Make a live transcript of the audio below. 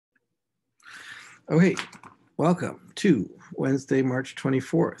Okay, welcome to Wednesday, March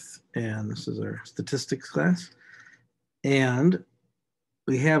 24th. And this is our statistics class. And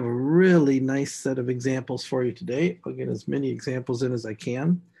we have a really nice set of examples for you today. I'll get as many examples in as I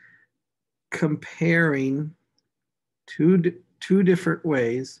can, comparing two different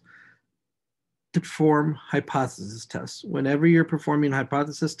ways to perform hypothesis tests. Whenever you're performing a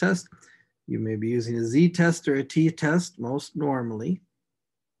hypothesis test, you may be using a z-test or a t-test most normally.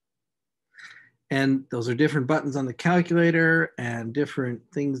 And those are different buttons on the calculator and different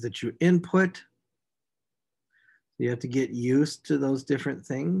things that you input. You have to get used to those different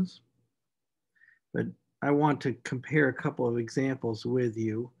things. But I want to compare a couple of examples with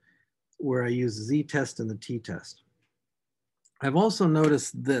you where I use the z-test and the t-test. I've also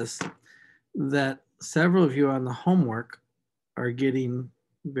noticed this, that several of you on the homework are getting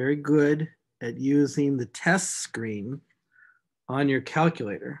very good at using the test screen on your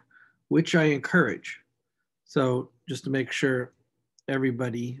calculator, which I encourage. So just to make sure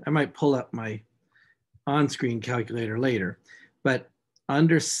everybody, I might pull up my on-screen calculator later, but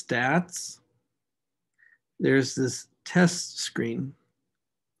under stats, there's this test screen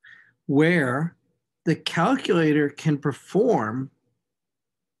where the calculator can perform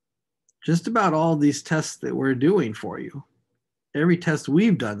just about all these tests that we're doing for you. Every test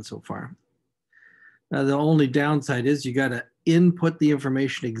we've done so far. Now, the only downside is you got to input the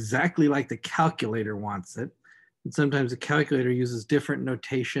information exactly like the calculator wants it. And sometimes the calculator uses different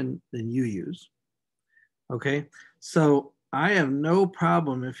notation than you use. Okay, so I have no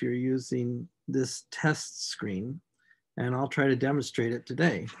problem if you're using this test screen, and I'll try to demonstrate it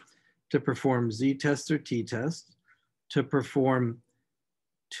today, to perform z-test or t-test, to perform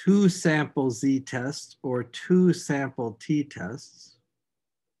 2 sample z-tests or 2 sample t-tests,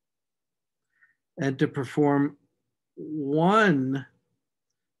 and to perform 1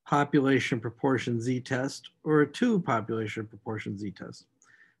 population proportion z-test or 2 population proportion z-test.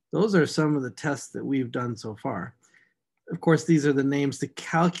 Those are some of the tests that we've done so far. Of course, these are the names the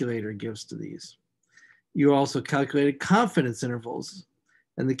calculator gives to these. You also calculated confidence intervals,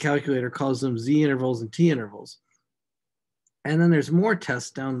 and the calculator calls them z intervals and t intervals. And then there's more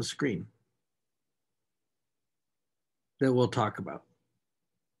tests down the screen that we'll talk about.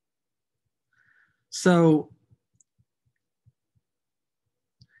 So,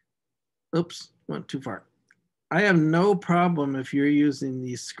 oops, went too far. I have no problem if you're using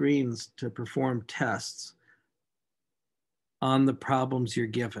these screens to perform tests on the problems you're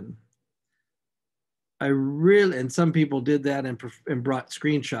given. And some people did that and brought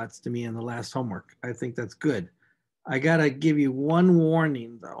screenshots to me in the last homework. I think that's good. I gotta give you one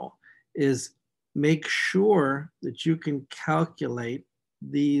warning though, is make sure that you can calculate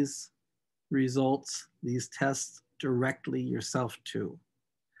these results, these tests directly yourself too.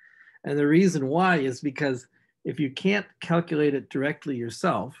 And the reason why is because if you can't calculate it directly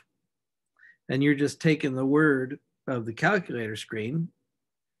yourself, and you're just taking the word of the calculator screen,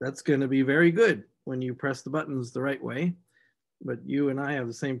 that's going to be very good when you press the buttons the right way. But you and I have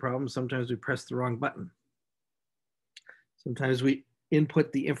the same problem. Sometimes we press the wrong button. Sometimes we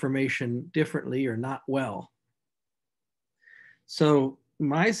input the information differently or not well. So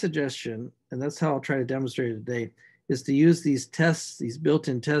my suggestion, and that's how I'll try to demonstrate it today, is to use these tests, these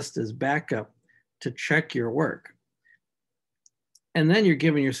built-in tests as backup to check your work. And then you're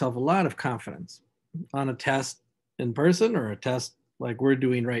giving yourself a lot of confidence on a test in person or a test like we're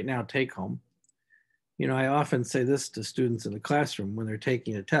doing right now, take home. You know, I often say this to students in the classroom when they're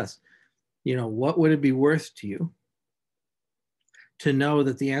taking a test. You know, what would it be worth to you to know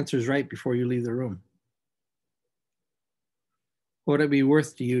that the answer is right before you leave the room? What would it be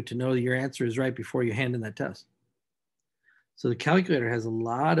worth to you to know that your answer is right before you hand in that test? So the calculator has a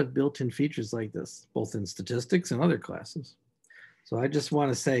lot of built-in features like this, both in statistics and other classes. So I just want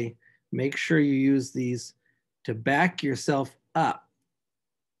to say, make sure you use these to back yourself up,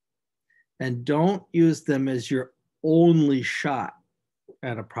 and don't use them as your only shot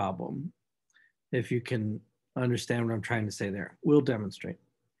at a problem. If you can understand what I'm trying to say there, we'll demonstrate.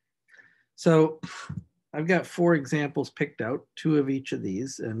 So I've got 4 examples picked out, 2 of each of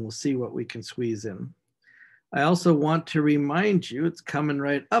these, and we'll see what we can squeeze in. I also want to remind you, it's coming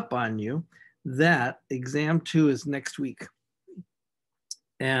right up on you, that exam 2 is next week.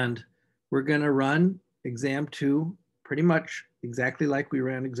 And we're going to run exam 2 pretty much exactly like we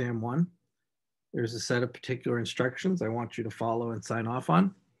ran exam 1. There's a set of particular instructions I want you to follow and sign off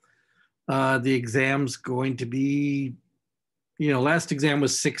on. The exam's going to be, last exam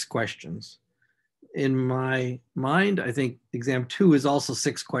was 6 questions. In my mind, I think exam 2 is also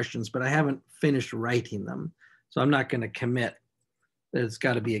 6 questions, but I haven't finished writing them. So I'm not going to commit that it's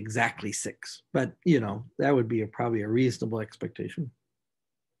got to be exactly 6, but you know, that would be probably a reasonable expectation.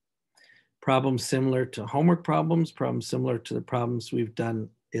 Problems similar to homework problems similar to the problems we've done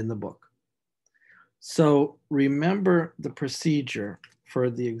in the book. So remember the procedure for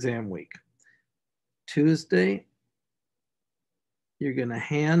the exam week. Tuesday, you're going to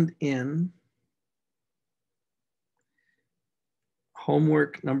hand in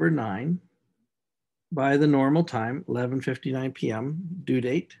homework number 9 by the normal time, 11:59 p.m. due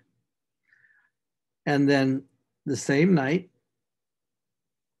date. And then the same night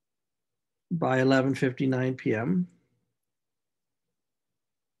by 11:59 p.m.,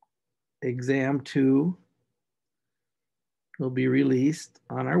 exam 2 will be released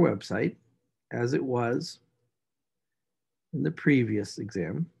on our website as it was in the previous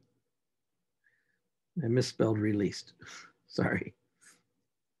exam. I misspelled released, sorry.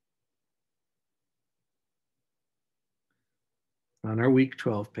 On our week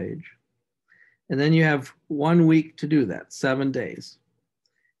 12 page. And then you have 1 week to do that, 7 days.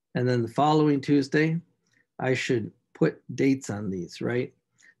 And then the following Tuesday, I should put dates on these, right?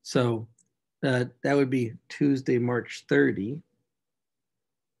 So that would be Tuesday, March 30.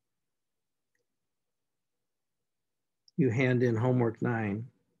 You hand in homework 9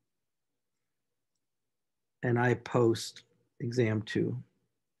 and I post exam 2.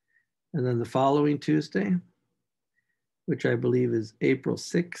 And then the following Tuesday, which I believe is April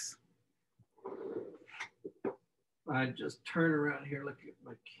 6th. I just turn around here, look at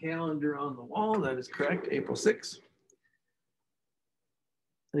my calendar on the wall. That is correct, April 6th.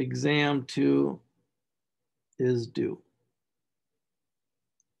 Exam 2 is due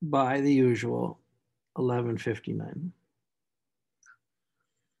by the usual 11:59.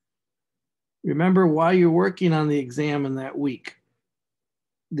 Remember, while you're working on the exam in that week,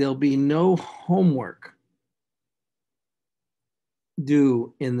 there'll be no homework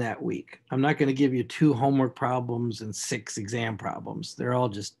due in that week. I'm not going to give you 2 homework problems and 6 exam problems. They're all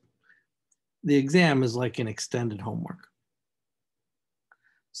just, the exam is like an extended homework.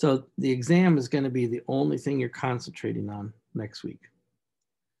 So the exam is going to be the only thing you're concentrating on next week.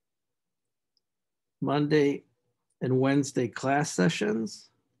 Monday and Wednesday class sessions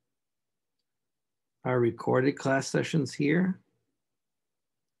are recorded class sessions here,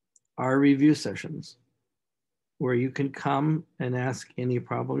 are review sessions where you can come and ask any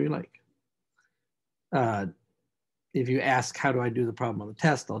problem you like. If you ask, how do I do the problem on the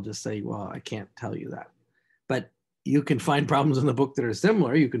test? I'll just say, well, I can't tell you that. But you can find problems in the book that are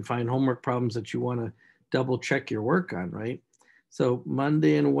similar. You can find homework problems that you want to double check your work on, right? So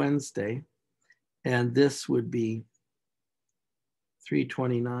Monday and Wednesday, and this would be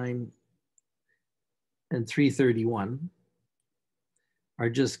 329 and 331 are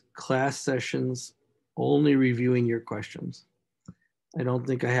just class sessions only reviewing your questions. I don't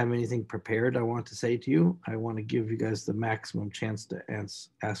think I have anything prepared I want to say to you. I want to give you guys the maximum chance to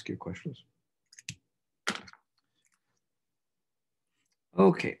ask your questions.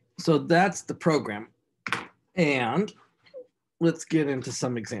 Okay, so that's the program. And let's get into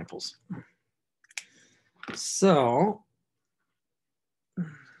some examples. So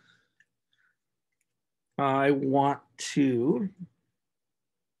I want to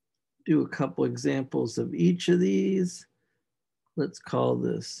do a couple examples of each of these. Let's call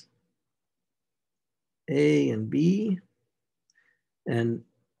this A and B. And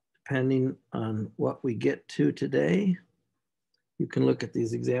depending on what we get to today, you can look at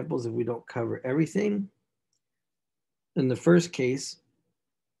these examples if we don't cover everything. In the first case,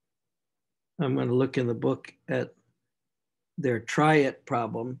 I'm going to look in the book at their try it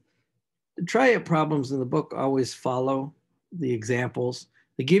problem. The try it problems in the book always follow the examples.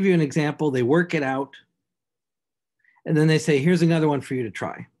 They give you an example, they work it out, and then they say, here's another one for you to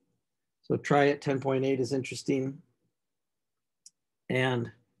try. So try it 10.8 is interesting.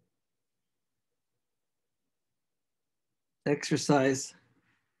 And exercise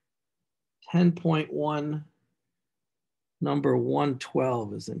 10.1, number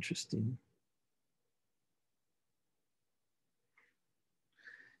 112 is interesting.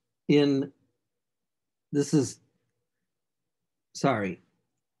 That's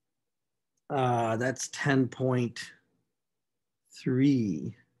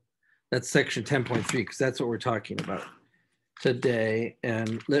 10.3. That's section 10.3, because that's what we're talking about today.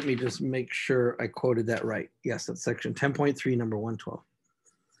 And let me just make sure I quoted that right. Yes, that's section 10.3, number 112.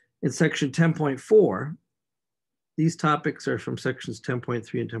 In section 10.4, these topics are from sections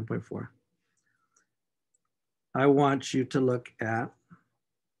 10.3 and 10.4. I want you to look at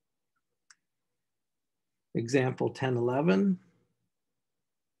example 1011.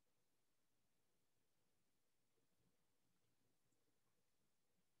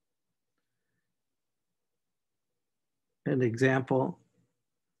 an example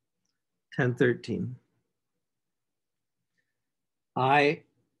 1013. I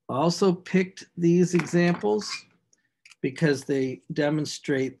also picked these examples because they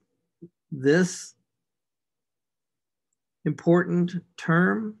demonstrate this important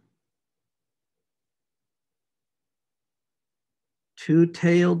term,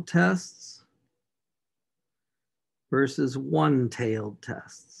 two-tailed tests versus one-tailed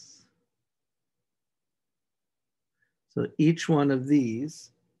tests. So each one of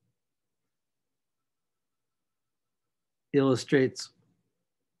these illustrates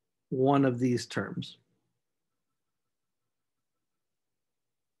one of these terms.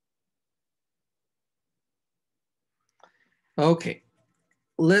 Okay,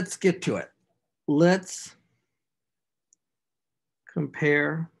 let's get to it. Let's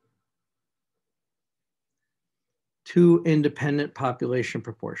compare two independent population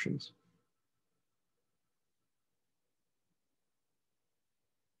proportions.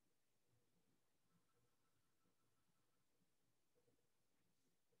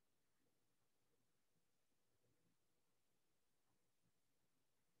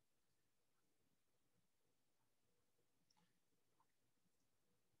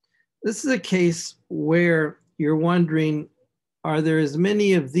 This is a case where you're wondering, are there as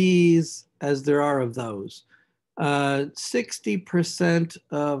many of these as there are of those? 60%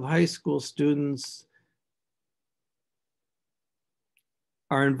 of high school students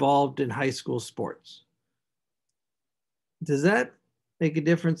are involved in high school sports. Does that make a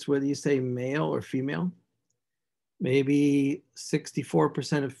difference whether you say male or female? Maybe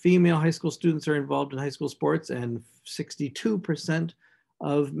 64% of female high school students are involved in high school sports and 62%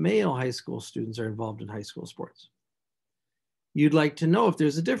 of male high school students are involved in high school sports. You'd like to know if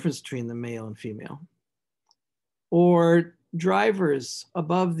there's a difference between the male and female. Or drivers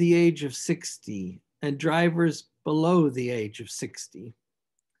above the age of 60 and drivers below the age of 60.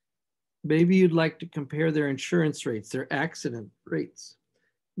 Maybe you'd like to compare their insurance rates, their accident rates.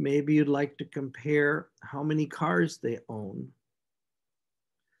 Maybe you'd like to compare how many cars they own.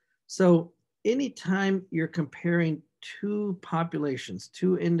 So anytime you're comparing two populations,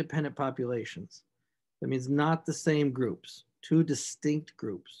 two independent populations, that means not the same groups, two distinct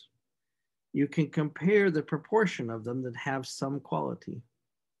groups, you can compare the proportion of them that have some quality.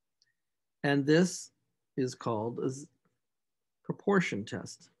 And this is called a proportion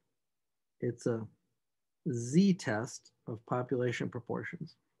test. It's a z-test of population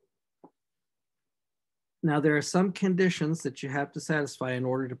proportions. Now, there are some conditions that you have to satisfy in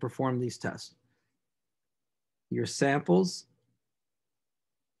order to perform these tests. Your samples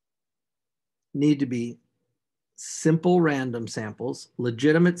need to be simple random samples,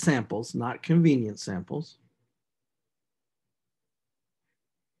 legitimate samples, not convenient samples.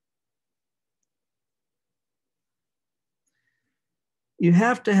 You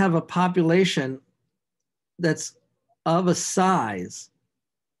have to have a population that's of a size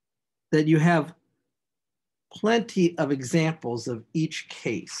that you have plenty of examples of each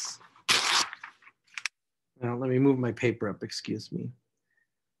case. Now, let me move my paper up, excuse me.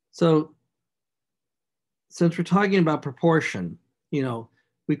 So, since we're talking about proportion,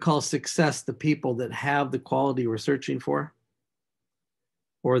 we call success the people that have the quality we're searching for,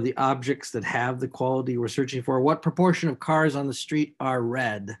 or the objects that have the quality we're searching for. What proportion of cars on the street are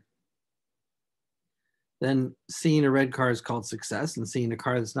red? Then seeing a red car is called success, and seeing a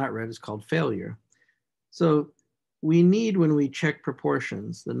car that's not red is called failure. So we need, when we check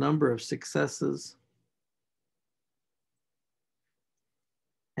proportions, the number of successes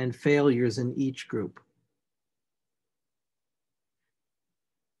and failures in each group.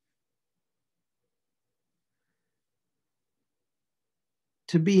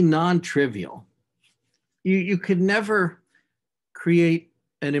 To be non-trivial, you could never create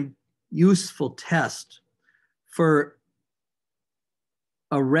an useful test for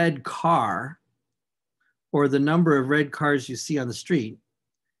a red car or the number of red cars you see on the street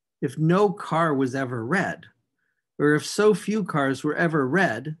if no car was ever red, or if so few cars were ever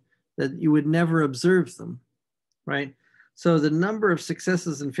red that you would never observe them, right? So the number of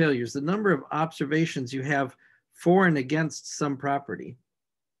successes and failures, the number of observations you have for and against some property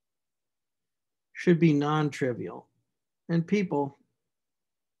should be non-trivial. And people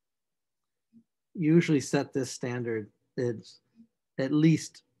usually set this standard as at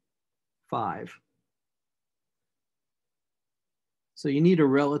least 5. So you need a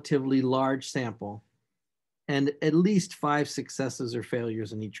relatively large sample and at least 5 successes or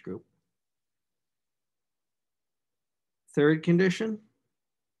failures in each group. Third condition,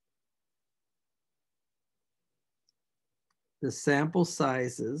 the sample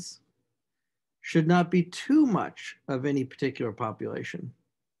sizes should not be too much of any particular population.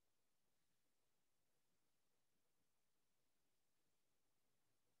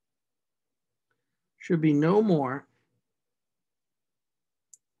 Should be no more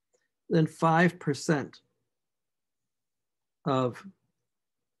than 5% of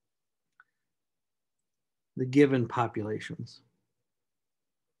the given populations.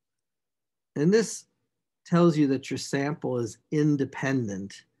 And this tells you that your sample is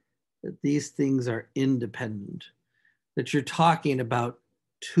independent, that these things are independent, that you're talking about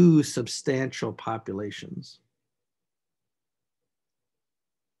two substantial populations.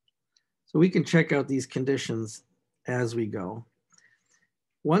 So we can check out these conditions as we go.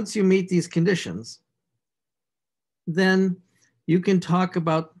 Once you meet these conditions, then you can talk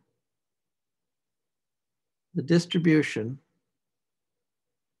about the distribution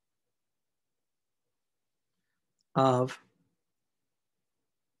of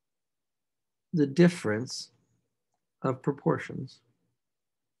the difference of proportions.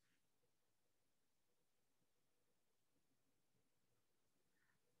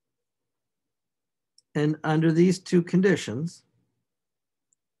 And under these two conditions,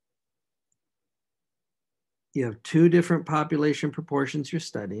 you have two different population proportions you're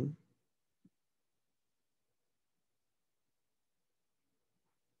studying.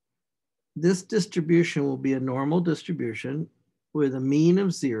 This distribution will be a normal distribution with a mean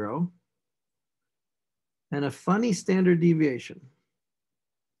of 0 and a funny standard deviation.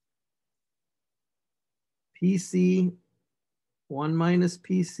 PC, 1 minus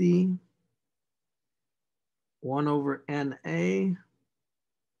PC, 1 over NA,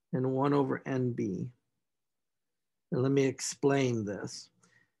 and 1 over NB. And let me explain this.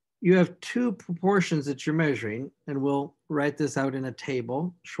 You have two proportions that you're measuring, and we'll write this out in a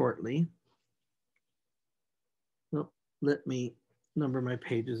table shortly. Well, let me number my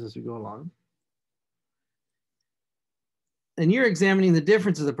pages as we go along. And you're examining the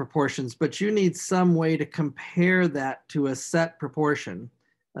difference of the proportions, but you need some way to compare that to a set proportion,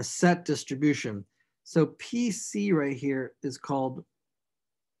 a set distribution. So PC right here is called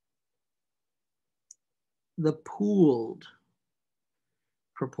the pooled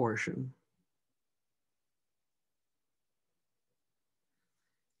proportion.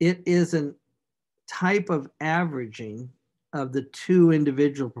 It is a type of averaging of the two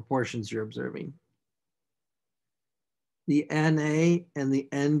individual proportions you're observing. The NA and the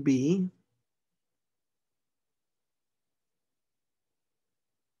NB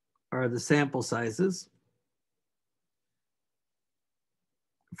are the sample sizes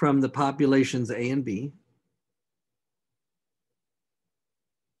from the populations A and B.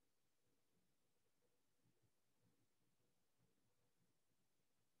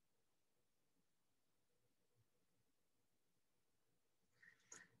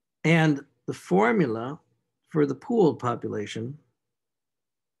 And the formula for the pooled population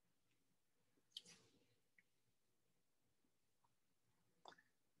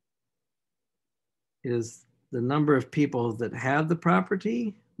is the number of people that have the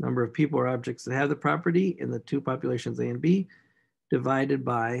property, number of people or objects that have the property in the two populations A and B, divided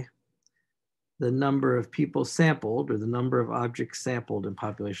by the number of people sampled or the number of objects sampled in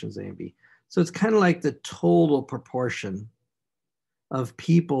populations A and B. So it's kind of like the total proportion of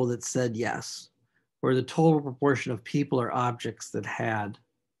people that said yes, or the total proportion of people or objects that had,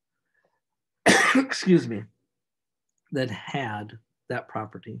 excuse me, that had that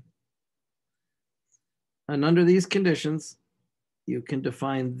property. And under these conditions, you can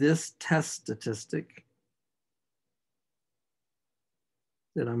define this test statistic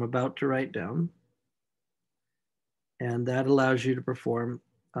that I'm about to write down. And that allows you to perform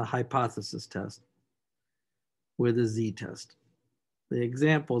a hypothesis test with a z-test. The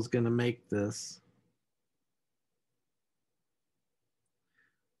example is going to make this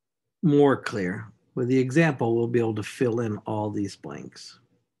more clear. With the example, we'll be able to fill in all these blanks.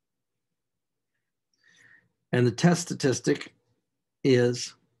 And the test statistic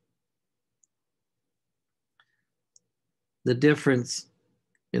is the difference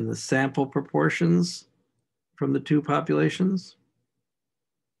in the sample proportions from the two populations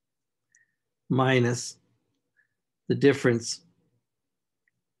minus the difference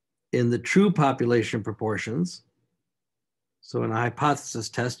in the true population proportions. So in a hypothesis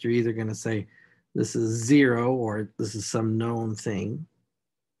test, you're either going to say this is 0 or this is some known thing,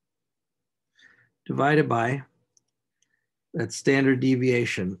 divided by that standard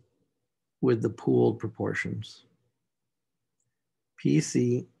deviation with the pooled proportions.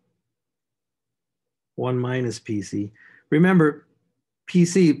 PC, 1 minus PC. Remember,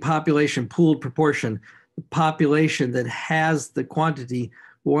 PC, population pooled proportion, the population that has the quantity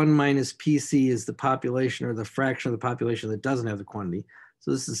 1 minus PC is the population or the fraction of the population that doesn't have the quantity.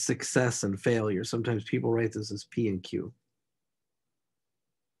 So this is success and failure. Sometimes people write this as P and Q.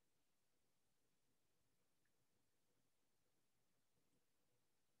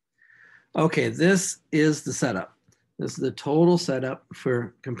 Okay, this is the setup. This is the total setup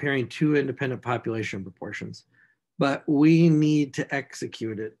for comparing two independent population proportions. But we need to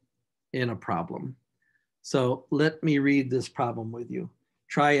execute it in a problem. So let me read this problem with you.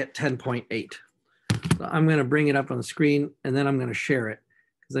 Try it 10.8. So I'm going to bring it up on the screen and then I'm going to share it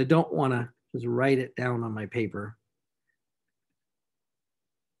because I don't want to just write it down on my paper.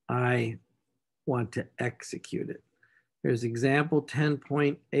 I want to execute it. Here's example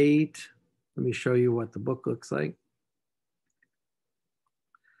 10.8. Let me show you what the book looks like.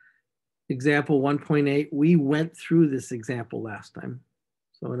 Example 1.8, we went through this example last time.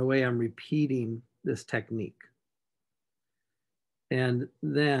 So in a way, I'm repeating this technique. And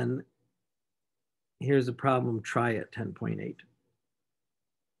then here's a problem, try it 10.8.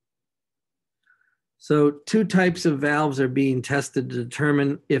 So two types of valves are being tested to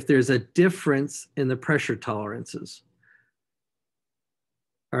determine if there's a difference in the pressure tolerances.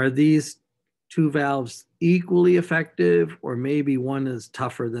 Are these two valves equally effective, or maybe one is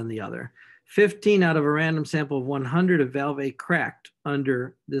tougher than the other? 15 out of a random sample of 100 of valve A cracked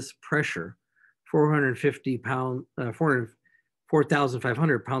under this pressure,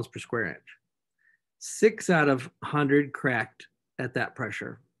 4,500 pounds per square inch. 6 out of 100 cracked at that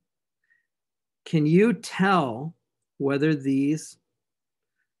pressure. Can you tell whether these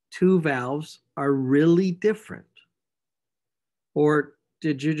two valves are really different? Or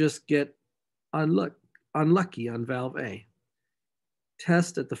did you just get unlucky on valve A?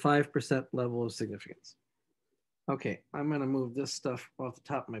 Test at the 5% level of significance. Okay, I'm going to move this stuff off the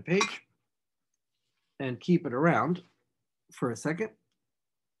top of my page and keep it around for a second.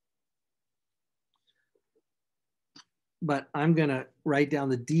 But I'm going to write down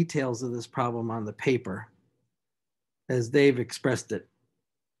the details of this problem on the paper as they've expressed it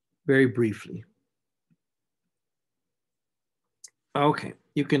very briefly. Okay,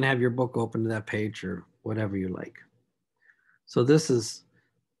 you can have your book open to that page or whatever you like. So this is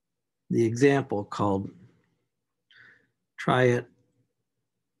the example called Try It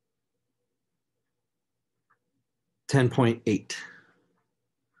 10.8,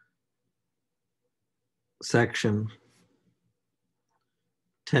 section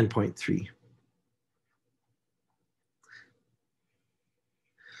 10.3.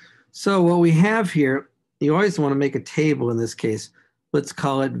 So what we have here, you always want to make a table in this case. Let's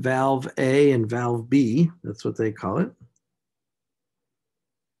call it valve A and valve B. That's what they call it.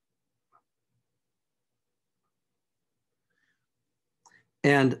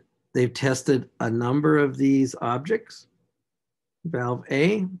 And they've tested a number of these objects. Valve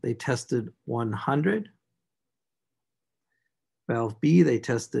A, they tested 100. Valve B, they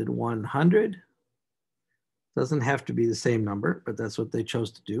tested 100. Doesn't have to be the same number, but that's what they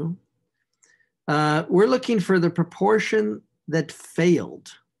chose to do. We're looking for the proportion that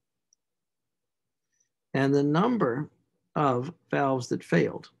failed and the number of valves that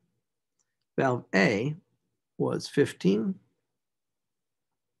failed. Valve A was 15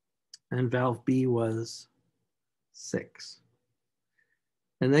 and valve B was 6.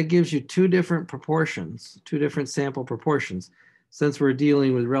 And that gives you two different proportions, two different sample proportions. Since we're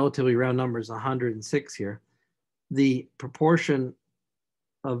dealing with relatively round numbers, 106 here, the proportion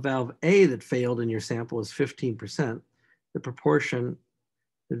of valve A that failed in your sample is 15%. The proportion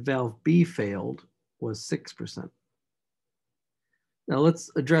that valve B failed was 6%. Now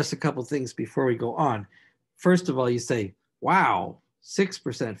let's address a couple things before we go on. First of all, you say, wow,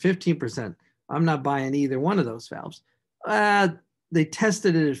 6%, 15%. I'm not buying either one of those valves. They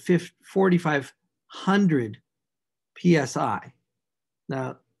tested it at 4,500 PSI.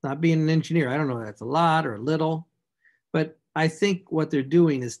 Now, not being an engineer, I don't know if that's a lot or a little, but I think what they're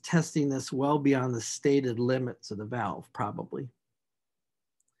doing is testing this well beyond the stated limits of the valve, probably.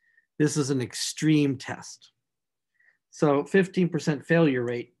 This is an extreme test. So 15% failure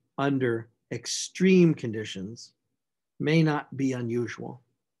rate under extreme conditions may not be unusual.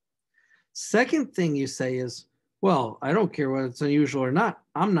 Second thing you say is, well, I don't care whether it's unusual or not.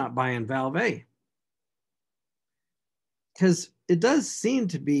 I'm not buying valve A. Because it does seem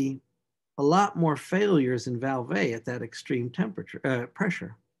to be a lot more failures in valve A at that extreme temperature,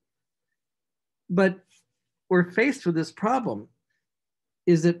 pressure. But we're faced with this problem.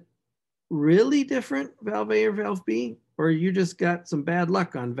 Is it really different, valve A or valve B? Or you just got some bad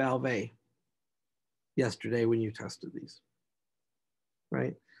luck on valve A yesterday when you tested these,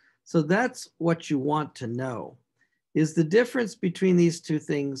 right? So that's what you want to know. Is the difference between these two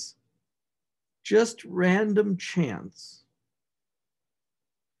things just random chance?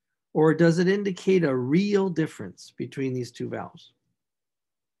 Or does it indicate a real difference between these two valves?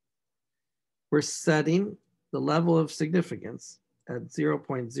 We're setting the level of significance at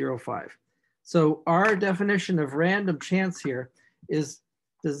 0.05. So our definition of random chance here is,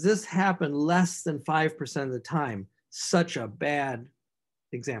 does this happen less than 5% of the time? Such a bad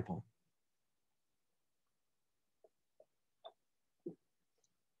example.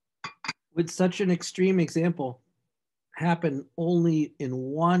 Would such an extreme example happen only in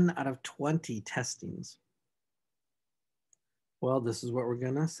 1 out of 20 testings? Well, this is what we're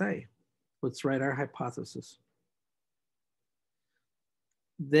going to say. Let's write our hypothesis.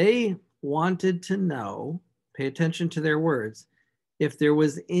 They wanted to know, pay attention to their words, if there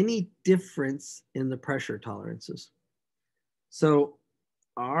was any difference in the pressure tolerances. So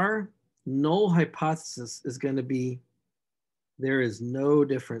our null hypothesis is going to be there is no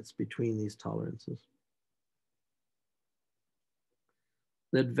difference between these tolerances.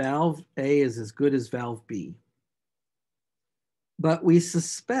 That valve A is as good as valve B. But we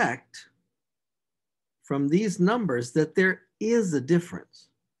suspect from these numbers that there is a difference.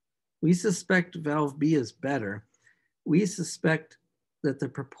 We suspect valve B is better. We suspect that the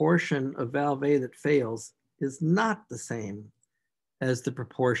proportion of valve A that fails is not the same as the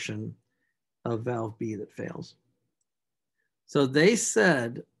proportion of valve B that fails. So they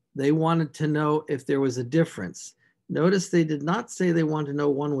said they wanted to know if there was a difference. Notice they did not say they wanted to know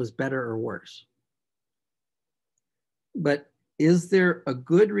one was better or worse. But is there a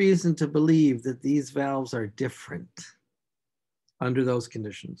good reason to believe that these valves are different under those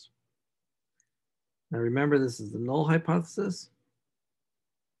conditions? Now remember, this is the null hypothesis.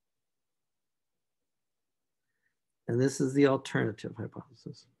 And this is the alternative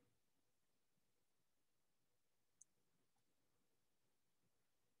hypothesis.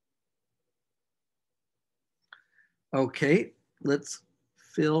 Okay, let's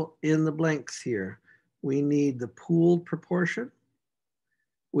fill in the blanks here. We need the pooled proportion,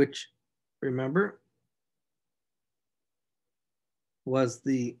 which, remember, was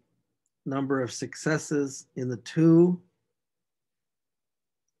the number of successes in the two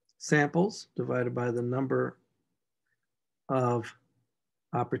samples divided by the number of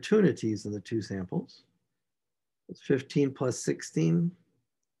opportunities in the two samples. It's 15 plus 16.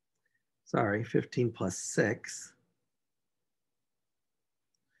 Sorry, 15 plus 6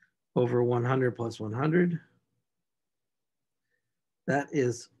 over 100 plus 100. That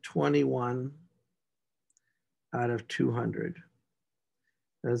is 21 out of 200.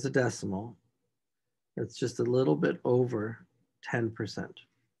 There's a decimal. That's just a little bit over 10%.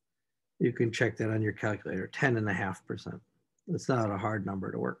 You can check that on your calculator, 10.5%. It's not a hard number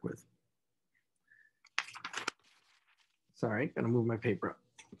to work with. Sorry, gonna move my paper up.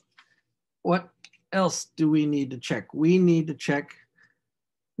 What else do we need to check? We need to check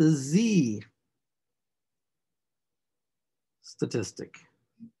the Z statistic.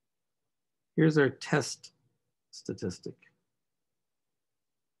 Here's our test statistic.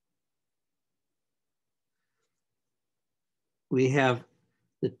 We have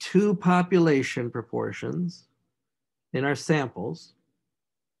the two population proportions in our samples.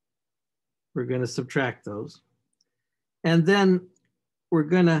 We're going to subtract those. And then we're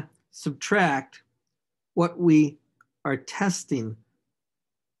going to subtract what we are testing,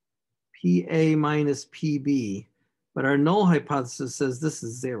 PA minus PB. But our null hypothesis says this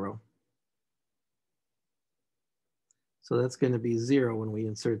is 0. So that's going to be 0 when we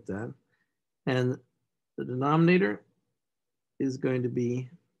insert that. And the denominator is going to be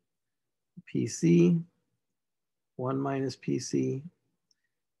PC, 1 minus PC,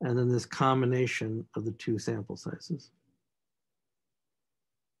 and then this combination of the two sample sizes.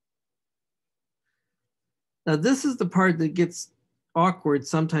 Now this is the part that gets awkward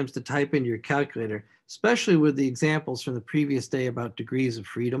sometimes to type into your calculator, especially with the examples from the previous day about degrees of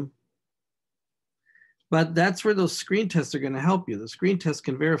freedom. But that's where those screen tests are going to help you. The screen test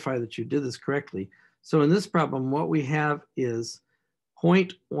can verify that you did this correctly. So in this problem, what we have is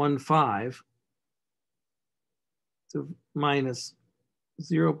 0.15 to minus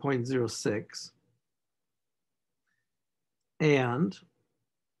 0.06, and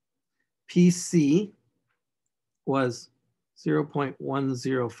PC was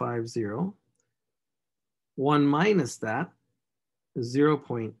 0.1050. 1 minus that is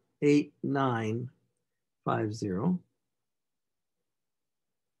 0.8950.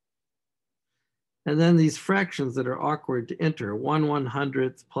 And then these fractions that are awkward to enter,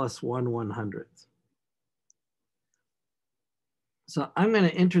 1/100th plus 1/100th. So I'm going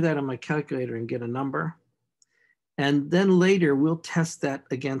to enter that on my calculator and get a number. And then later we'll test that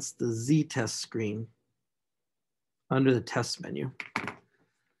against the z-test screen under the test menu.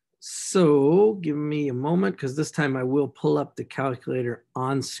 So give me a moment, because this time I will pull up the calculator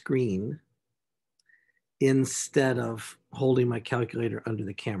on screen instead of holding my calculator under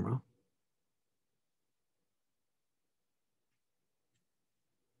the camera.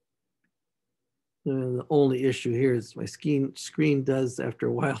 The only issue here is my screen does, after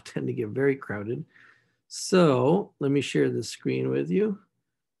a while, tend to get very crowded. So let me share the screen with you.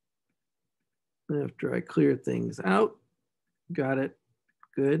 After I clear things out, got it,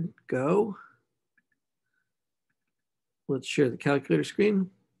 good, go. Let's share the calculator screen.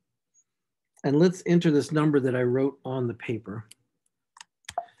 And let's enter this number that I wrote on the paper.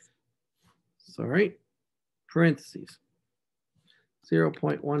 Sorry, parentheses,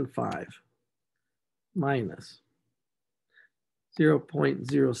 0.15 minus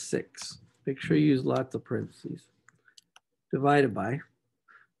 0.06. Make sure you use lots of parentheses. Divided by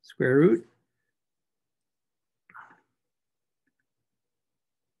square root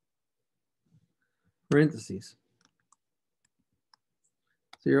parentheses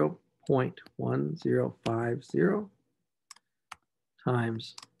 0.1050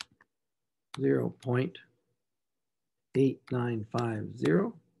 times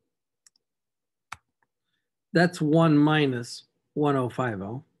 0.8950. That's 1 minus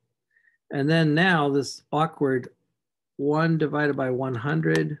 1050. And then now this awkward 1 divided by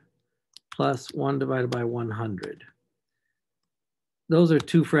 100 plus 1 divided by 100. Those are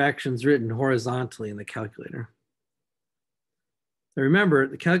two fractions written horizontally in the calculator. Now remember,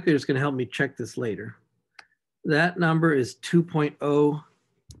 the calculator is going to help me check this later. That number is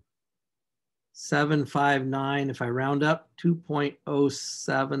 2.0759. If I round up,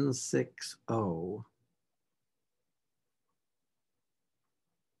 2.0760.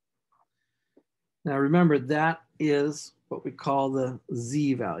 Now remember, that is what we call the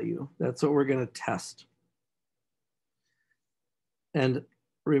Z value. That's what we're going to test. And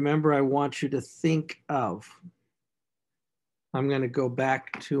remember, I want you to think of, I'm going to go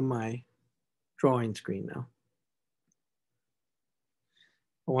back to my drawing screen now.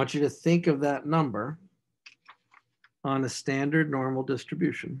 I want you to think of that number on a standard normal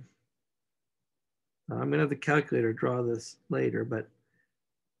distribution. Now, I'm going to have the calculator draw this later, but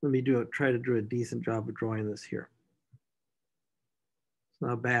let me try to do a decent job of drawing this here. It's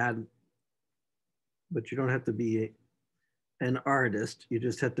not bad, but you don't have to be an artist. You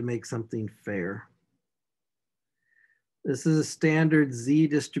just have to make something fair. This is a standard Z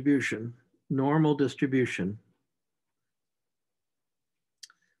distribution, normal distribution.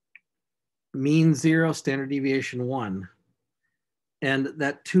 Mean 0, standard deviation 1. And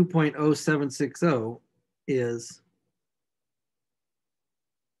that 2.0760 is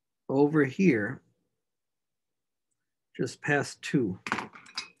over here, just past 2.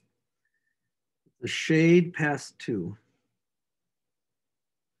 The shade past 2.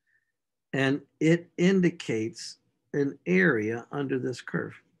 And it indicates an area under this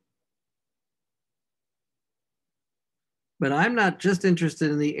curve. But I'm not just interested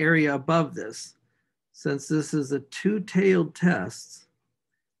in the area above this. Since this is a two-tailed test,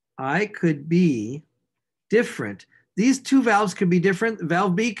 I could be different. These two valves could be different.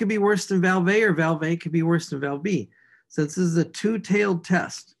 Valve B could be worse than valve A, or valve A could be worse than valve B. Since this is a two-tailed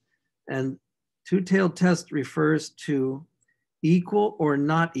test, and two-tailed test refers to equal or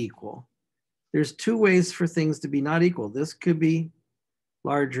not equal. There's two ways for things to be not equal. This could be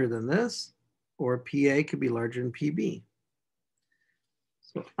larger than this, or PA could be larger than PB.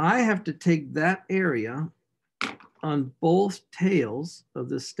 So I have to take that area on both tails of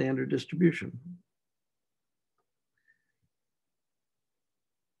this standard distribution.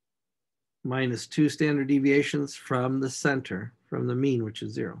 Minus 2 standard deviations from the center, from the mean, which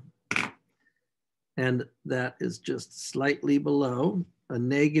is 0. And that is just slightly below a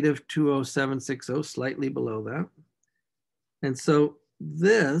negative 20760, slightly below that. And so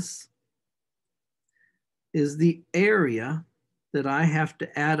this is the area that I have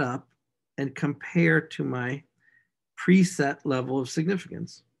to add up and compare to my preset level of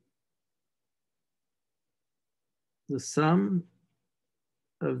significance. The sum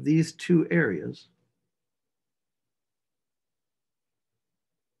of these two areas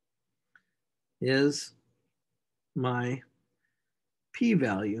is my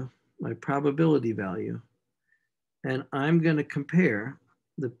p-value, my probability value. And I'm going to compare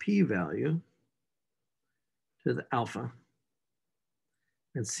the p-value to the alpha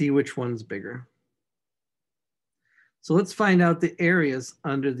and see which one's bigger. So let's find out the areas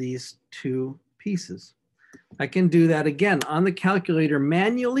under these two pieces. I can do that again on the calculator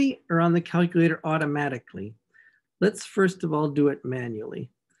manually or on the calculator automatically. Let's first of all do it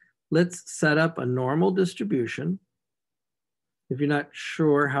manually. Let's set up a normal distribution. If you're not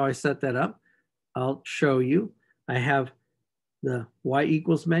sure how I set that up, I'll show you. I have the y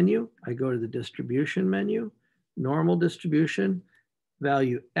equals menu. I go to the distribution menu, normal distribution,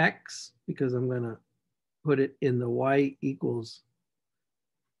 value x, because I'm going to put it in the y equals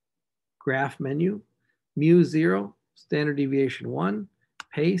graph menu, mu 0, standard deviation 1,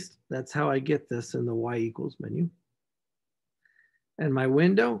 paste. That's how I get this in the y equals menu. And my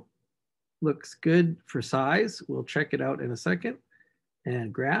window looks good for size. We'll check it out in a second.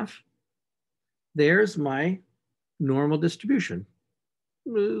 And graph. There's my normal distribution.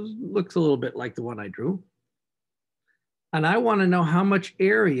 It looks a little bit like the one I drew. And I want to know how much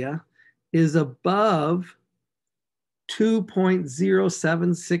area is above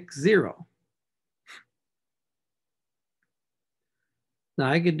 2.0760. Now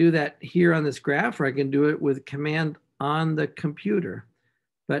I could do that here on this graph, or I can do it with command on the computer.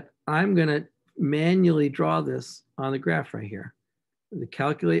 But I'm going to manually draw this on the graph right here. The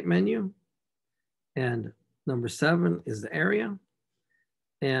calculate menu, and number 7 is the area,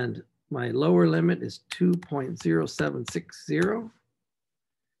 and my lower limit is 2.0760.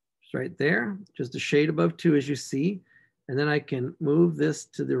 It's right there, just a shade above 2 as you see, and then I can move this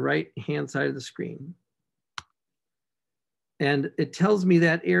to the right hand side of the screen. And it tells me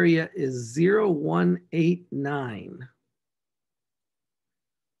that area is 0.189.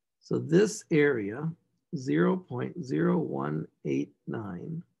 So this area,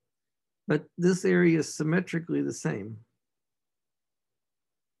 0.0189, but this area is symmetrically the same.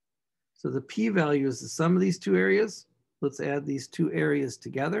 So the p-value is the sum of these two areas. Let's add these two areas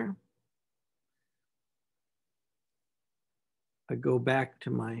together. I go back to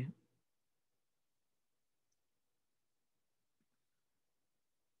my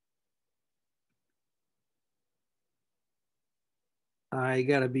I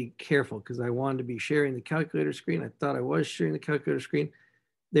got to be careful because I wanted to be sharing the calculator screen. I thought I was sharing the calculator screen.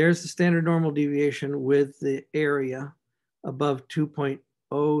 There's the standard normal deviation with the area above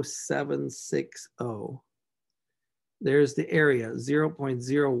 2.0760. There's the area,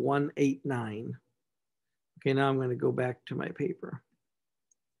 0.0189. Okay, now I'm going to go back to my paper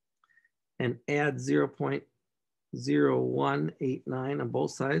and add 0.0189 on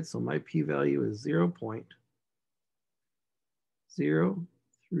both sides. So my p-value is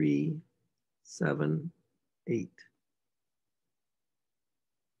 0.0378.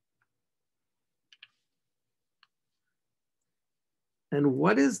 And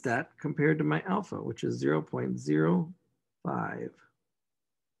what is that compared to my alpha, which is 0.05?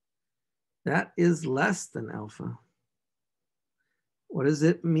 That is less than alpha. What does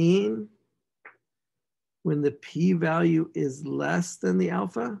it mean when the p-value is less than the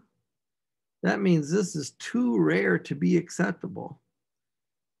alpha? That means this is too rare to be acceptable.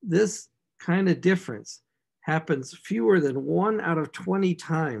 This kind of difference happens fewer than 1 out of 20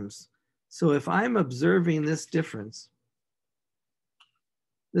 times. So if I'm observing this difference,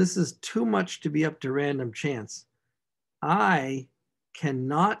 this is too much to be up to random chance. I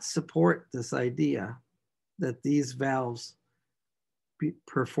cannot support this idea that these valves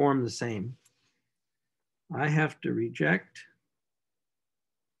perform the same. I have to reject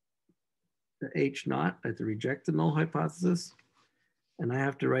the H naught. I have to reject the null hypothesis. And I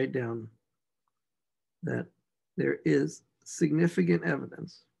have to write down that there is significant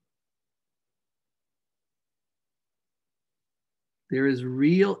evidence. There is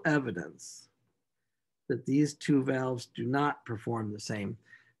real evidence that these two valves do not perform the same.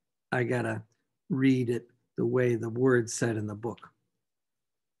 I gotta read it the way the words said in the book.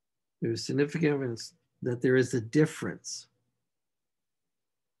 There's significant evidence that there is a difference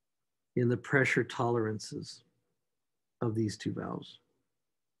in the pressure tolerances of these two valves.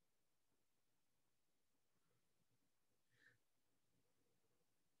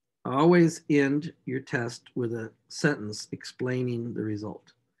 Always end your test with a sentence explaining the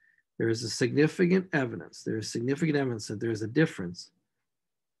result. There is a significant evidence. There is significant evidence that there is a difference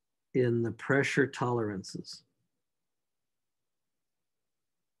in the pressure tolerances.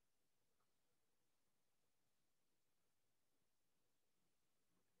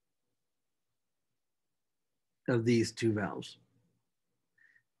 Of these two valves.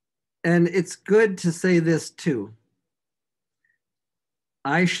 And it's good to say this too.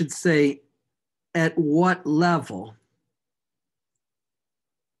 I should say at what level?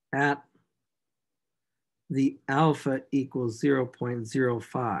 At the alpha equals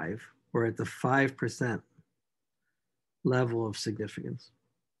 0.05, or at the 5% level of significance.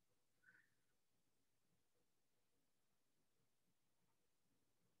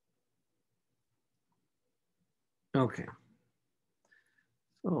 Okay.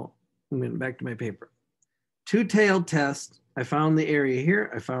 So I'm going back to my paper. Two-tailed test. I found the area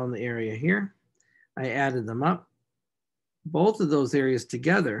here. I found the area here. I added them up. Both of those areas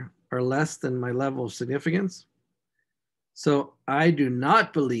together are less than my level of significance. So I do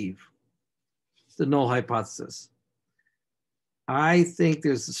not believe the null hypothesis. I think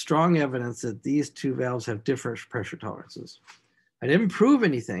there's strong evidence that these two valves have different pressure tolerances. I didn't prove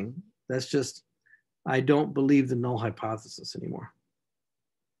anything. That's just, I don't believe the null hypothesis anymore.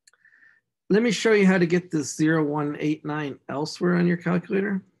 Let me show you how to get this 0189 elsewhere on your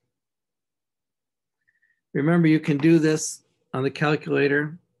calculator. Remember, you can do this on the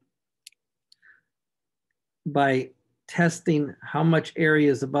calculator by testing how much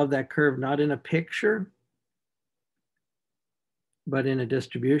area is above that curve, not in a picture, but in a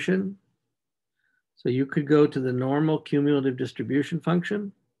distribution. So you could go to the normal cumulative distribution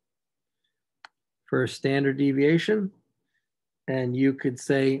function for standard deviation, and you could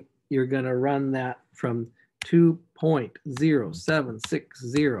say you're going to run that from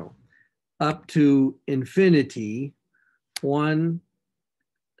 2.0760 up to infinity, 1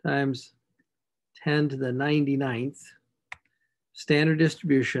 times 10 to the 99th, standard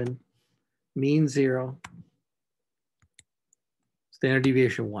distribution, mean 0, standard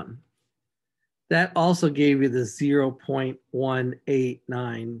deviation 1. That also gave you the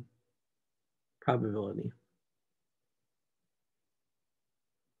 0.189 probability.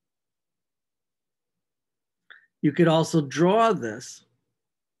 You could also draw this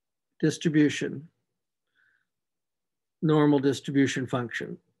distribution, normal distribution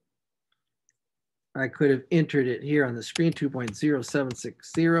function. I could have entered it here on the screen,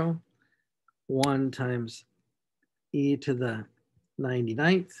 2.0760, 1 times e to the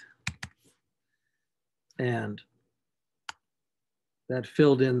 99th. And that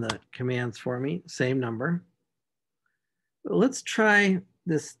filled in the commands for me, same number. But let's try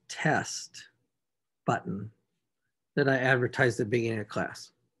this test button that I advertised at the beginning of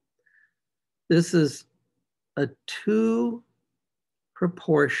class. This is a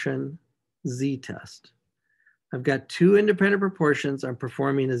 2-proportion z-test. I've got 2 independent proportions. I'm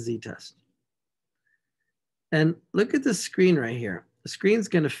performing a z-test. And look at the screen right here. The screen's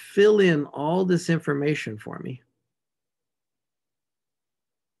going to fill in all this information for me.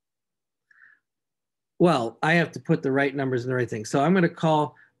 Well, I have to put the right numbers in the right thing. So I'm going to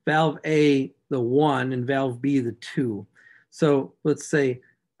call valve A the 1 and valve B the 2. So let's say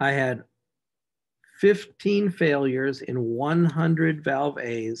I had 15 failures in 100 valve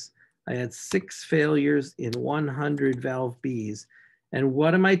A's. I had 6 failures in 100 valve B's. And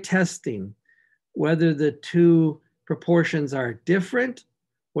what am I testing? Whether the 2 proportions are different,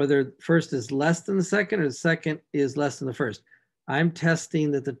 whether first is less than the second or the second is less than the first. I'm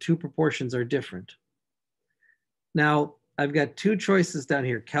testing that the 2 proportions are different. Now, I've got 2 choices down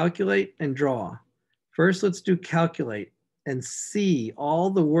here, calculate and draw. First, let's do calculate and see all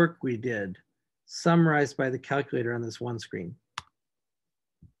the work we did summarized by the calculator on this one screen.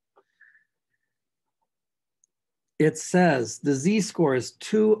 It says the z-score is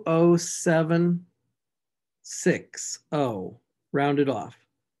 20760, rounded off.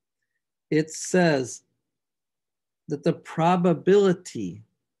 It says that the probability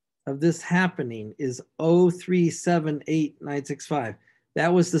of this happening is 0.378,965.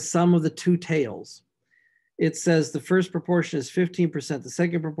 That was the sum of the 2 tails. It says the first proportion is 15%, the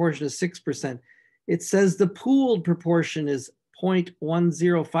second proportion is 6%. It says the pooled proportion is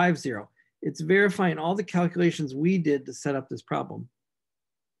 0.1050. It's verifying all the calculations we did to set up this problem.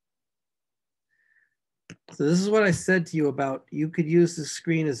 So this is what I said to you about you could use the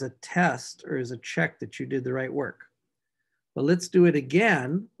screen as a test or as a check that you did the right work. But let's do it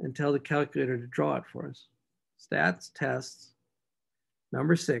again and tell the calculator to draw it for us. Stats, tests,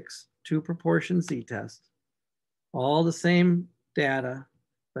 number 6, 2 proportion z-test. All the same data,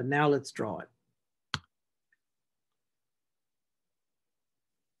 but now let's draw it.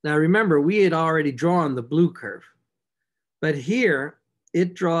 Now remember, we had already drawn the blue curve, but here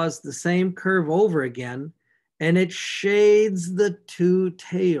it draws the same curve over again and it shades the 2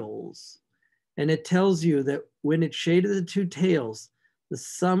 tails. And it tells you that when it shaded the 2 tails, the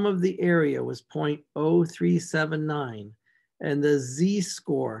sum of the area was 0.0379 and the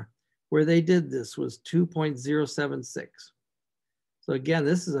z-score where they did this was 2.076. So again,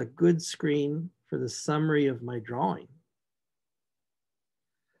 this is a good screen for the summary of my drawing.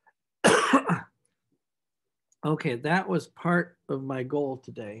 Okay, that was part of my goal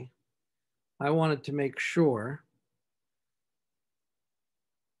today. I wanted to make sure,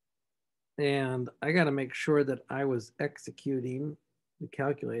 and I got to make sure that I was executing the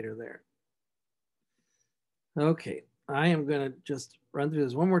calculator there. Okay, I am going to just run through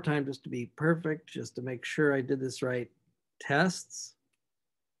this one more time just to be perfect, just to make sure I did this right. Tests,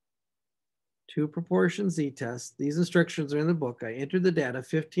 two proportion z-tests. These instructions are in the book. I entered the data,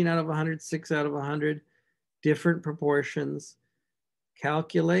 15 out of 100, 6 out of 100, different proportions.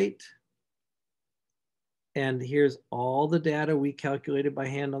 Calculate. And here's all the data we calculated by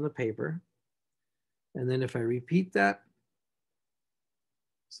hand on the paper. And then if I repeat that,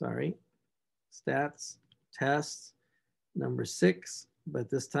 sorry, stats, tests, number 6, but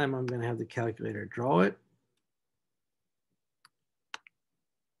this time I'm going to have the calculator draw it.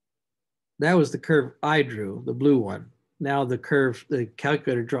 That was the curve I drew, the blue one. Now the curve the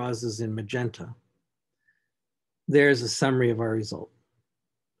calculator draws is in magenta. There's a summary of our result.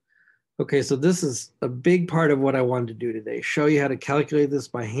 Okay, so this is a big part of what I wanted to do today. Show you how to calculate this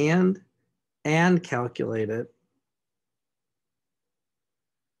by hand and calculate it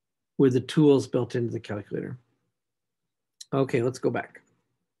with the tools built into the calculator. Okay, let's go back.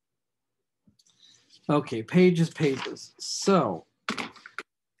 Okay, pages. So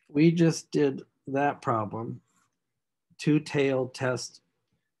we just did that problem, two-tailed test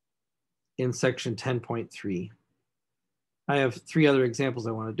in section 10.3. I have 3 other examples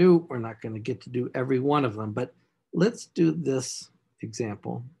I want to do. We're not going to get to do every one of them, but let's do this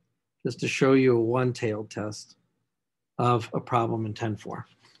example just to show you a one-tailed test of a problem in 10.4.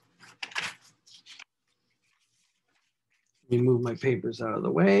 Let me move my papers out of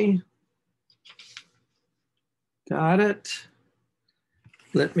the way. Got it.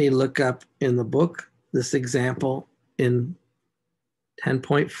 Let me look up in the book this example in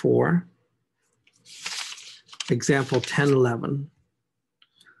 10.4. Example 1011.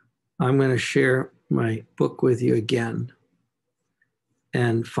 I'm going to share my book with you again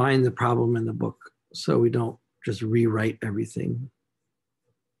and find the problem in the book so we don't just rewrite everything.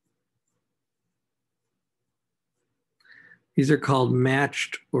 These are called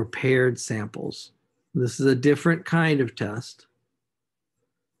matched or paired samples. This is a different kind of test.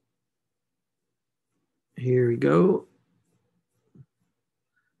 Here we go.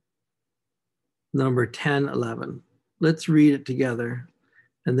 Number 1011. Let's read it together,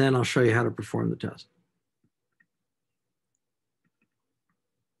 and then I'll show you how to perform the test.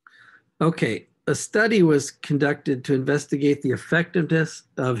 Okay, a study was conducted to investigate the effectiveness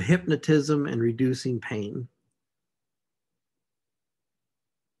of hypnotism in reducing pain.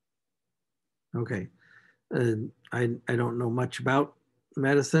 Okay, I don't know much about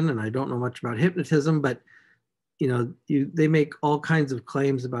medicine and I don't know much about hypnotism, but you know, they make all kinds of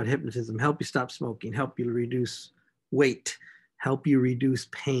claims about hypnotism, help you stop smoking, help you reduce weight, help you reduce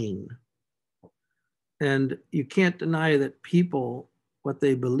pain. And you can't deny that people, what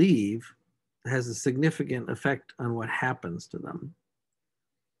they believe has a significant effect on what happens to them.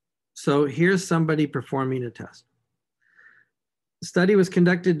 So here's somebody performing a test. The study was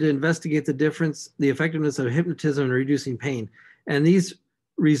conducted to investigate the effectiveness of hypnotism in reducing pain. And these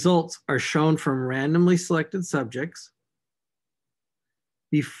results are shown from randomly selected subjects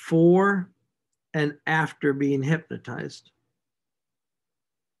before and after being hypnotized.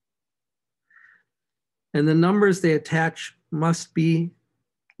 And the numbers they attach must be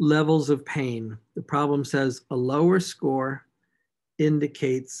levels of pain. The problem says a lower score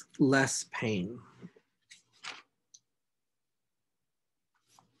indicates less pain.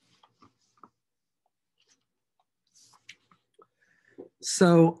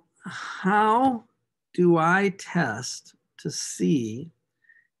 So how do I test to see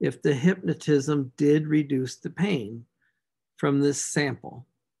if the hypnotism did reduce the pain from this sample?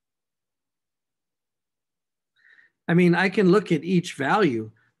 I mean, I can look at each value.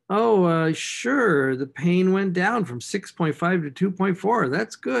 Oh, sure, the pain went down from 6.5 to 2.4.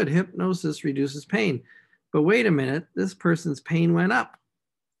 That's good. Hypnosis reduces pain. But wait a minute, this person's pain went up.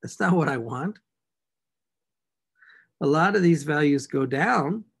 That's not what I want. A lot of these values go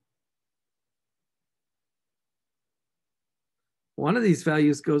down. One of these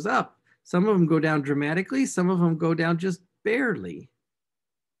values goes up. Some of them go down dramatically. Some of them go down just barely.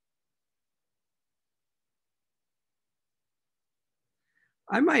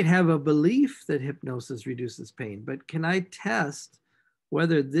 I might have a belief that hypnosis reduces pain, but can I test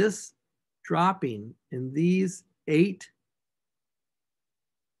whether this dropping in these 8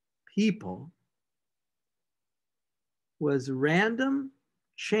 people was random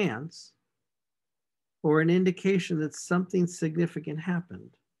chance or an indication that something significant happened?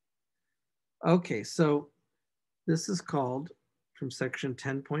 Okay, so this is called from section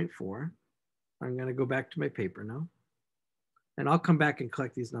 10.4. I'm going to go back to my paper now. And I'll come back and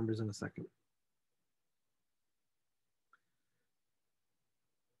collect these numbers in a second.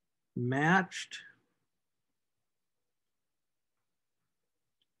 Matched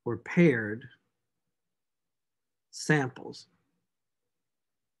or paired samples.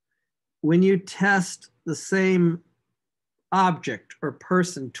 When you test the same object or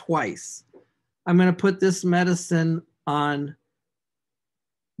person twice, I'm going to put this medicine on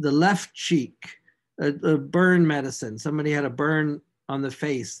the left cheek, a burn medicine. Somebody had a burn on the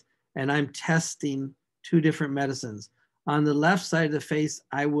face, and I'm testing two different medicines. On the left side of the face,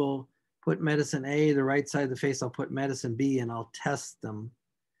 I will put medicine A. The right side of the face, I'll put medicine B, and I'll test them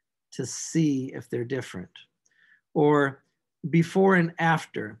to see if they're different. Or before and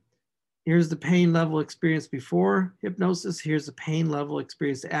after. Here's the pain level experience before hypnosis. Here's the pain level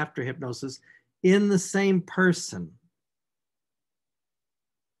experience after hypnosis in the same person.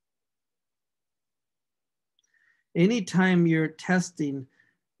 Anytime you're testing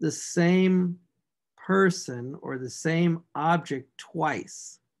the same person or the same object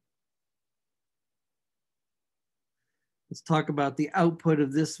twice, let's talk about the output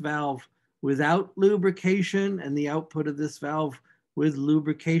of this valve without lubrication and the output of this valve with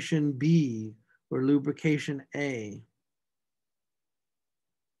lubrication B or lubrication A.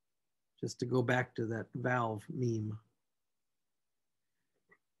 Just to go back to that valve meme.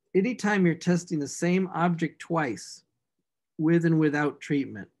 Anytime you're testing the same object twice, with and without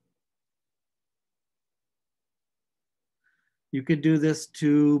treatment, you could do this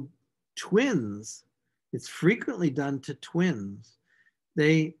to twins. It's frequently done to twins.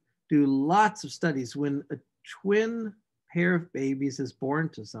 They do lots of studies. When a twin pair of babies is born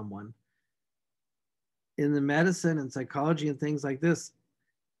to someone, in the medicine and psychology and things like this,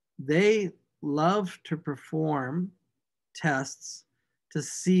 they love to perform tests to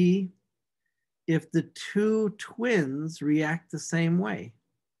see if the two twins react the same way.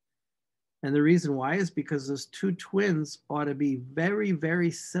 And the reason why is because those two twins ought to be very, very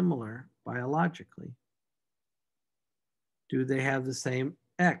similar biologically. Do they have the same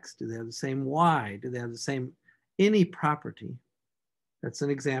X? Do they have the same Y? Do they have the same any property? That's an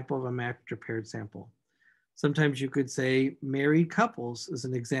example of a matched or paired sample. Sometimes you could say married couples is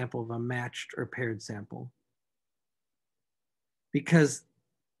an example of a matched or paired sample, because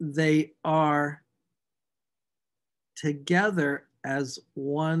they are together as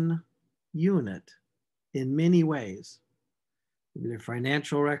one unit in many ways. Maybe their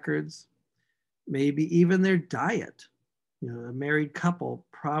financial records, maybe even their diet. You know, a married couple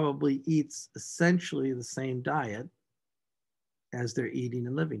probably eats essentially the same diet as they're eating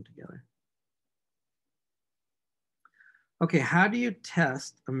and living together. Okay, how do you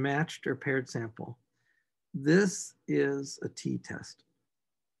test a matched or paired sample? This is a t-test.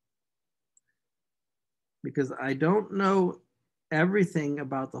 Because I don't know everything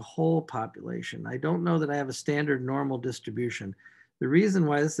about the whole population. I don't know that I have a standard normal distribution. The reason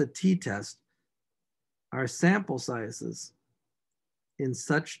why this is a t-test, our sample sizes in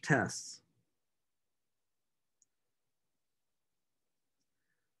such tests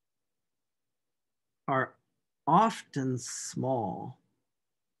are often small.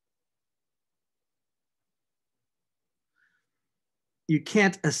 You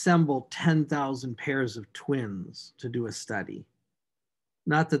can't assemble 10,000 pairs of twins to do a study.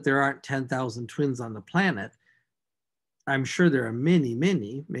 Not that there aren't 10,000 twins on the planet. I'm sure there are many,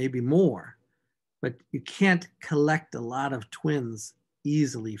 many, maybe more, but you can't collect a lot of twins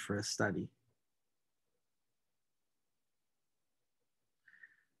easily for a study.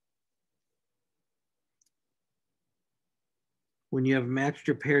 When you have a matched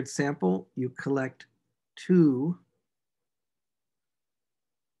or paired sample, you collect 2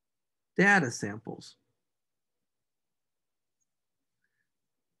 data samples.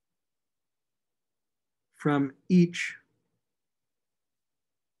 From each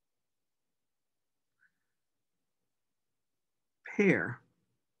pair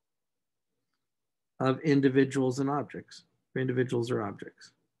of individuals and objects, or individuals or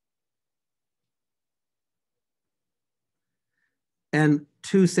objects. And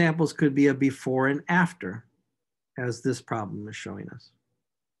 2 samples could be a before and after, as this problem is showing us.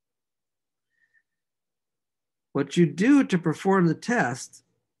 What you do to perform the test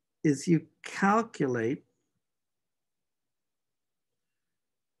is you calculate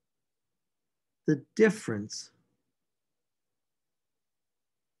the difference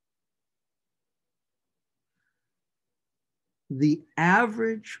the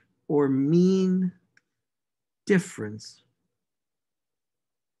average or mean difference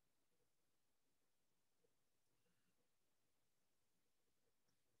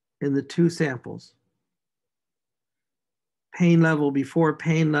in the 2 samples. Pain level before,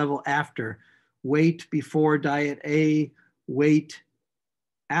 pain level after, weight before diet A, weight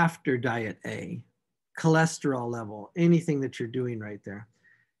after diet A, cholesterol level, anything that you're doing right there.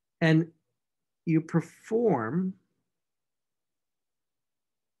 And you perform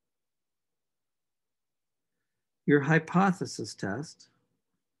your hypothesis test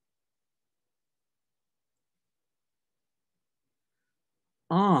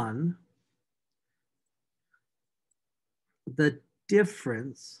on the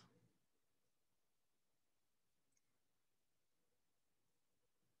difference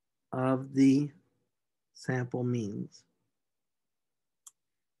of the sample means.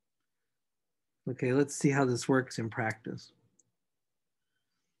 Okay, let's see how this works in practice.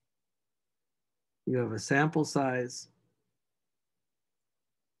 You have a sample size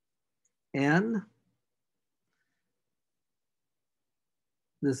n.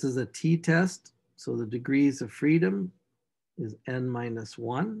 This is a t-test, so the degrees of freedom is n minus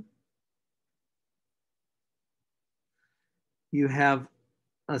 1. You have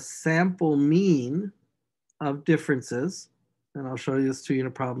a sample mean of differences, and I'll show you this to you in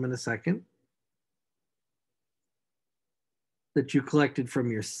a problem in a second, that you collected from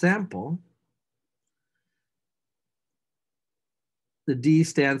your sample. The D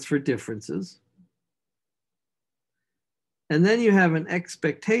stands for differences. And then you have an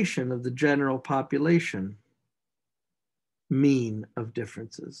expectation of the general population mean of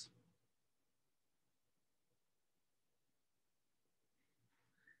differences.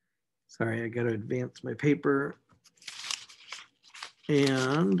 Sorry, I got to advance my paper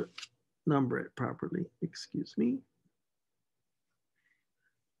and number it properly. Excuse me.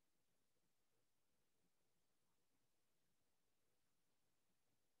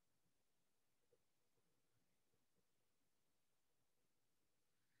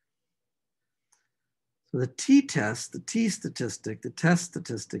 So the t-test, the t-statistic, the test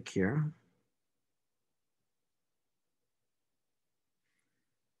statistic here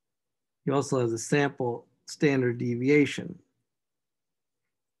you also have the sample standard deviation.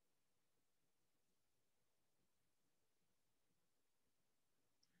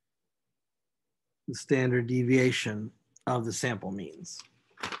 The standard deviation of the sample means.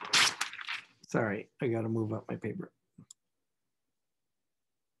 Sorry, I got to move up my paper.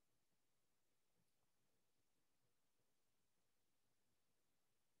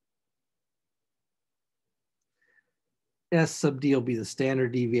 S sub D will be the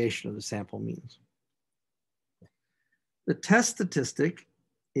standard deviation of the sample means. The test statistic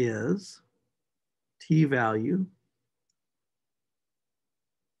is t-value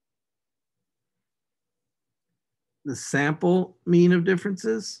the sample mean of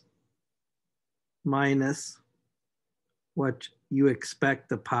differences minus what you expect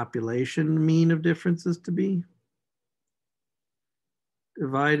the population mean of differences to be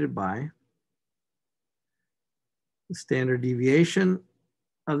divided by the standard deviation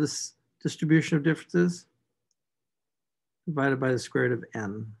of this distribution of differences divided by the square root of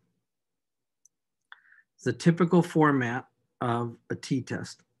n. It's the typical format of a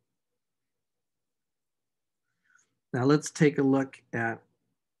t-test. Now let's take a look at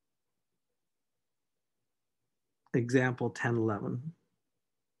example 1011.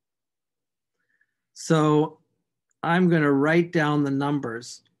 So I'm going to write down the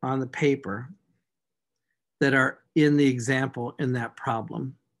numbers on the paper that are in the example in that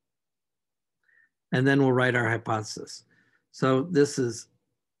problem. And then we'll write our hypothesis. So this is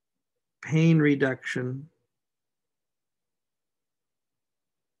pain reduction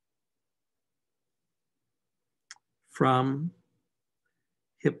from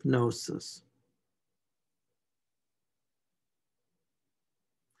hypnosis.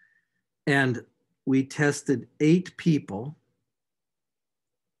 And we tested 8 people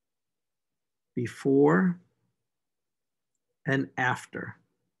before and after.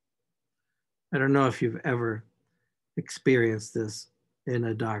 I don't know if you've ever experienced this in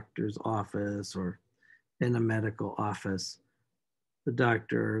a doctor's office or in a medical office. The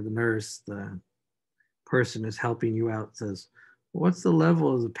doctor, the nurse, the person who's helping you out says, what's the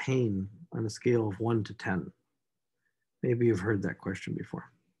level of the pain on a scale of 1 to 10? Maybe you've heard that question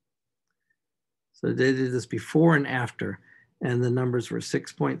before. So they did this before and after, and the numbers were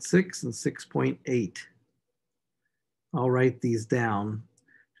 6.6 and 6.8. I'll write these down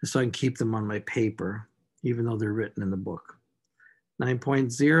just so I can keep them on my paper, even though they're written in the book.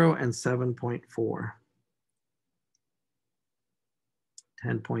 9.0 and 7.4.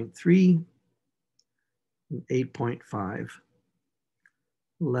 10.3 and 8.5.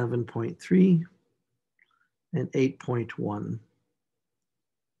 11.3 and 8.1.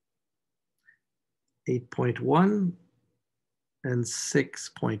 8.1 and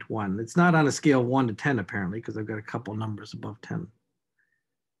 6.1. It's not on a scale of 1 to 10 apparently, because I've got a couple numbers above 10,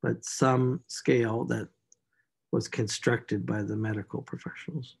 but some scale that was constructed by the medical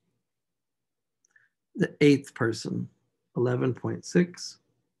professionals. The eighth person, 11.6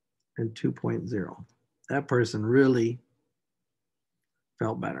 and 2.0. That person really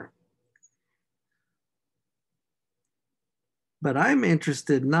felt better. But I'm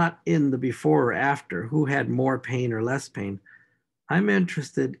interested not in the before or after, who had more pain or less pain. I'm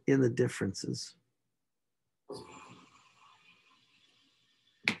interested in the differences.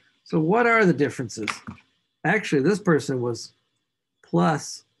 So what are the differences? Actually, this person was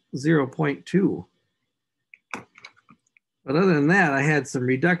plus 0.2. But other than that, I had some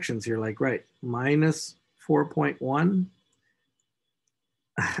reductions here, like, right, minus 4.1.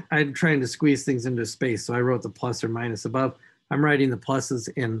 I'm trying to squeeze things into space, so I wrote the plus or minus above. I'm writing the pluses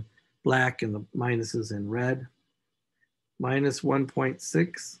in black and the minuses in red. Minus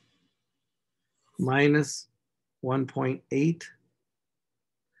 1.6, minus 1.8,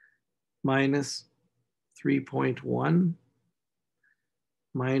 minus 3.1,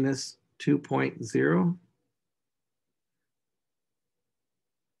 minus 2.0,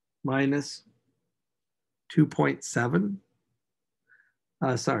 minus 2.7,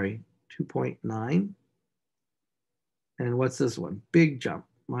 sorry, 2.9. And what's this one? Big jump,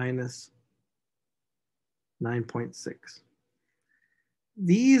 minus 9.6.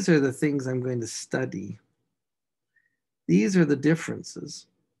 These are the things I'm going to study. These are the differences.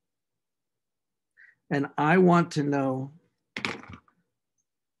 And I want to know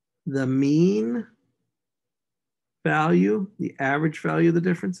the mean value, the average value of the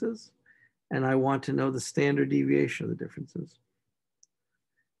differences, and I want to know the standard deviation of the differences.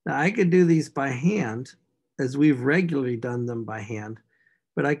 Now I could do these by hand, as we've regularly done them by hand,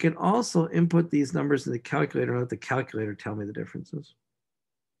 but I can also input these numbers in the calculator and let the calculator tell me the differences.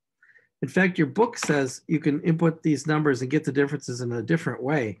 In fact, your book says you can input these numbers and get the differences in a different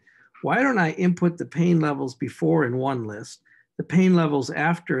way. Why don't I input the pain levels before in one list, the pain levels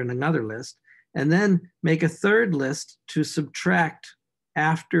after in another list, and then make a third list to subtract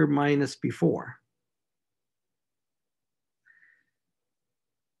after minus before?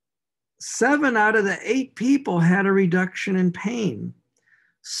 7 out of the 8 people had a reduction in pain.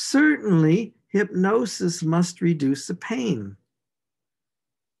 Certainly, hypnosis must reduce the pain.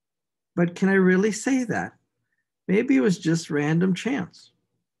 But can I really say that? Maybe it was just random chance.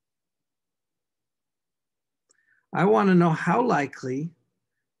 I want to know how likely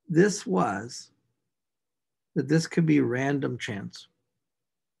this was that this could be random chance.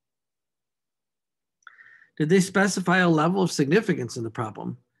 Did they specify a level of significance in the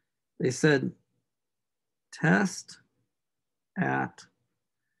problem? They said, test at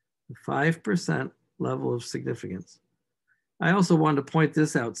the 5% level of significance. I also wanted to point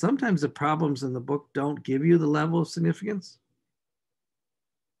this out. Sometimes the problems in the book don't give you the level of significance.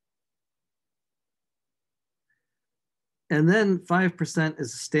 And then 5%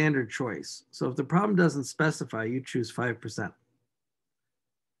 is a standard choice. So if the problem doesn't specify, you choose 5%.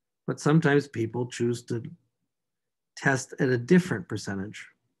 But sometimes people choose to test at a different percentage.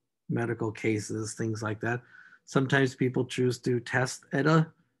 Medical cases, things like that. Sometimes people choose to test at a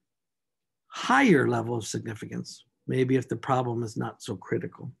higher level of significance, maybe if the problem is not so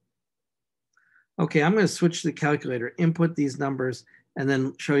critical. Okay, I'm going to switch to the calculator, input these numbers, and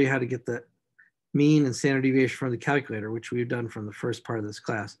then show you how to get the mean and standard deviation from the calculator, which we've done from the first part of this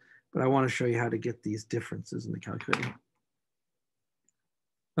class. But I want to show you how to get these differences in the calculator.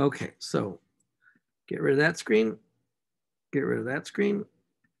 Okay, so get rid of that screen, get rid of that screen,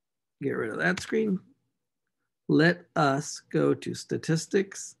 get rid of that screen. Let us go to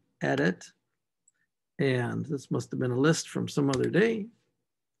statistics, edit, and this must have been a list from some other day.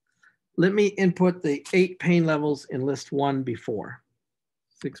 Let me input the 8 pain levels in list 1 before.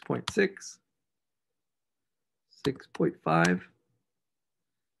 6.6, 6.5,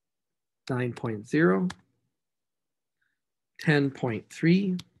 9.0,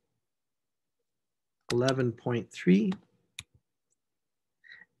 10.3, 11.3,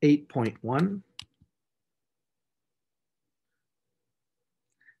 8.1,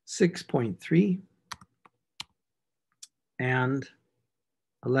 6.3, and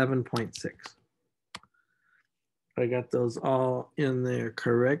 11.6. I got those all in there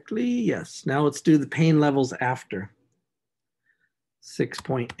correctly. Yes. Now let's do the pain levels after.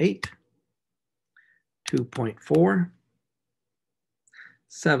 6.8, 2.4,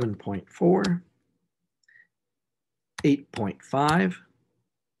 7.4, 8.5,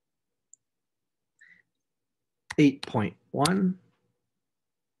 8.1,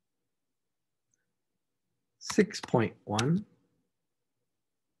 6.1,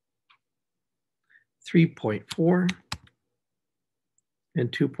 3.4,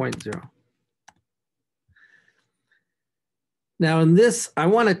 and 2.0. Now in this, I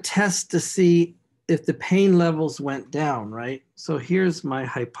want to test to see if the pain levels went down, right? So here's my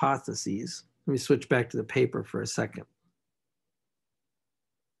hypotheses. Let me switch back to the paper for a second.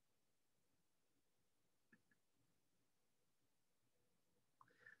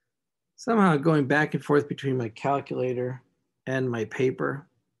 Somehow going back and forth between my calculator and my paper.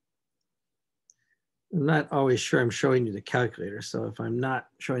 I'm not always sure I'm showing you the calculator. So if I'm not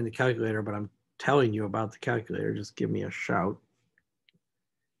showing the calculator, but I'm telling you about the calculator, just give me a shout.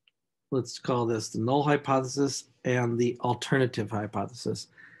 Let's call this the null hypothesis and the alternative hypothesis.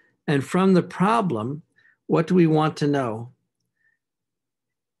 And from the problem, what do we want to know?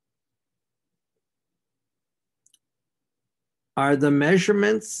 Are the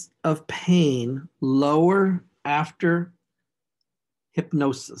measurements of pain lower after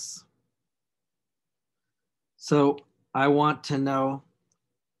hypnosis? So I want to know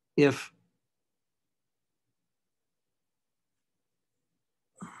if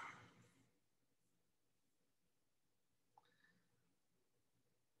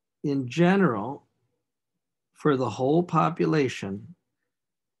in general, for the whole population,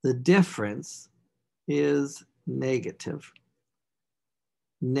 the difference is negative.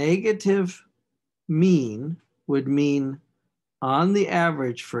 Negative mean would mean on the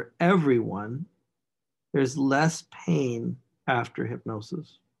average for everyone, there's less pain after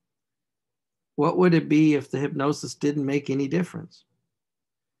hypnosis. What would it be if the hypnosis didn't make any difference?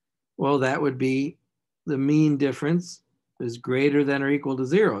 Well, that would be the mean difference is greater than or equal to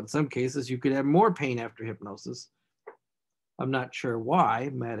 0. In some cases, you could have more pain after hypnosis. I'm not sure why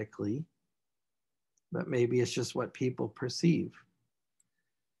medically, but maybe it's just what people perceive.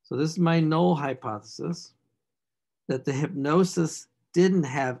 So this is my null hypothesis, that the hypnosis didn't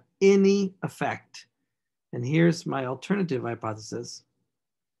have any effect. And here's my alternative hypothesis.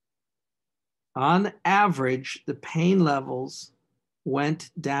 On average, the pain levels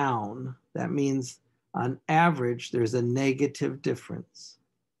went down. That means on average, there's a negative difference.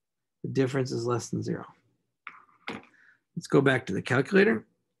 The difference is less than 0. Let's go back to the calculator.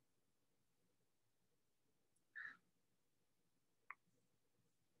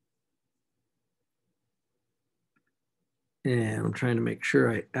 And I'm trying to make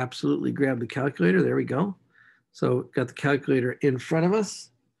sure I absolutely grab the calculator. There we go. So got the calculator in front of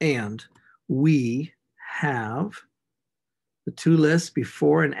us, and we have the two lists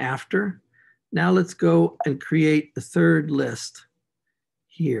before and after. Now let's go and create the third list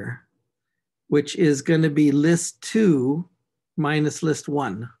here, which is going to be list 2 minus list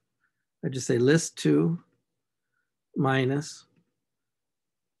 1. I just say list 2 minus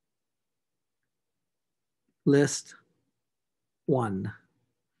list 1.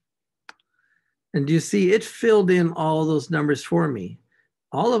 And do you see it filled in all those numbers for me?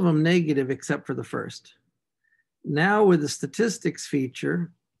 All of them negative except for the first. Now with the statistics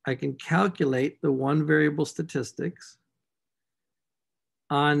feature, I can calculate the one variable statistics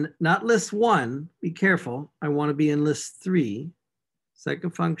on not list 1, be careful, I want to be in list 3,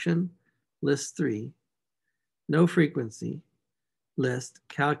 second function, list 3, no frequency, list,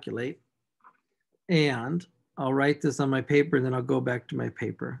 calculate, and I'll write this on my paper and then I'll go back to my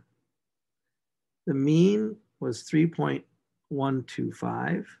paper. The mean was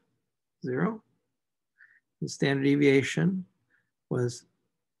 3.125, 0. The standard deviation was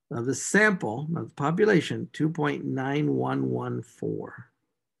of the sample, of the population, 2.9114.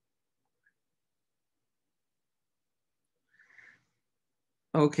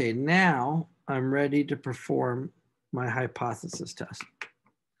 Okay, now I'm ready to perform my hypothesis test.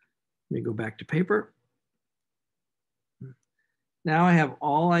 Let me go back to paper. Now I have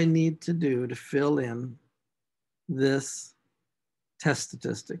all I need to do to fill in this test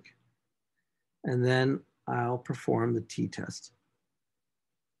statistic. And then I'll perform the t-test.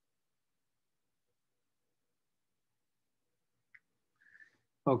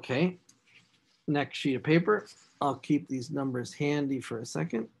 Okay, next sheet of paper. I'll keep these numbers handy for a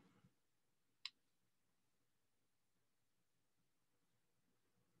second.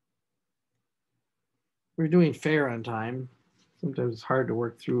 We're doing fair on time. Sometimes it's hard to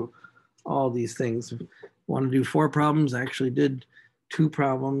work through all these things. Want to do 4 problems? I actually did 2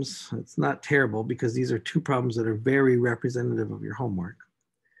 problems. It's not terrible because these are 2 problems that are very representative of your homework.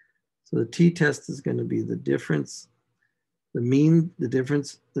 So the t-test is going to be the difference, the mean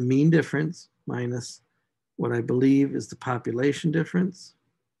difference minus what I believe is the population difference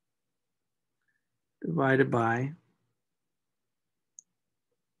divided by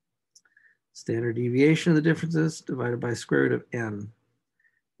standard deviation of the differences divided by square root of n.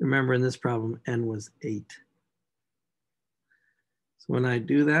 Remember in this problem, n was 8. So when I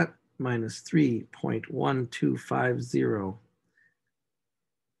do that, minus 3.1250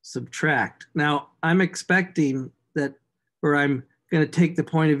 subtract. Now, I'm expecting that, or I'm going to take the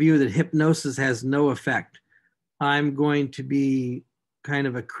point of view that hypnosis has no effect. I'm going to be kind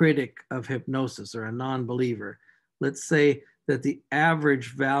of a critic of hypnosis or a non-believer. Let's say that the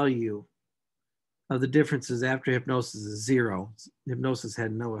average value of the differences after hypnosis is 0. Hypnosis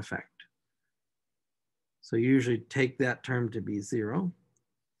had no effect. So you usually take that term to be 0.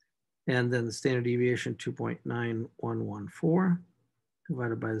 And then the standard deviation 2.9114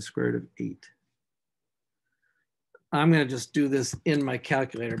 divided by the square root of 8. I'm going to just do this in my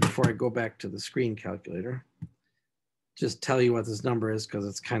calculator before I go back to the screen calculator. Just tell you what this number is because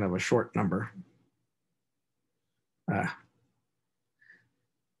it's kind of a short number.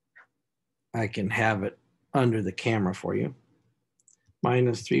 I can have it under the camera for you.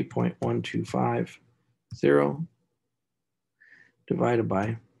 Minus 3.1250 divided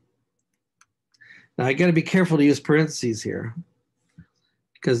by. Now I got to be careful to use parentheses here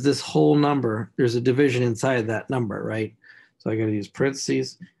because this whole number, there's a division inside that number, right? So I got to use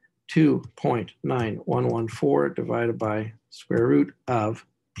parentheses. 2.9114 divided by square root of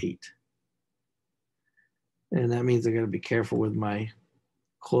 8. And that means I got to be careful with my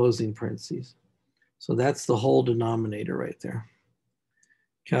closing parentheses. So that's the whole denominator right there.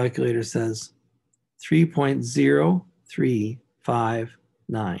 Calculator says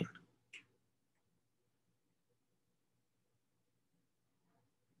 3.0359.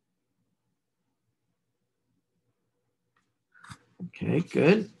 Okay,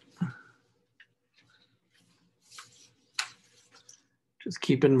 good. Just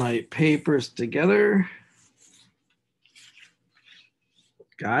keeping my papers together.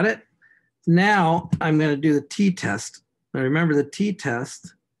 Got it. Now I'm going to do the t-test. Now remember the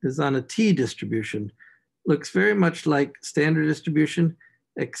t-test is on a t-distribution. Looks very much like standard distribution,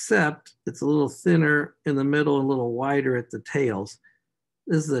 except it's a little thinner in the middle and a little wider at the tails.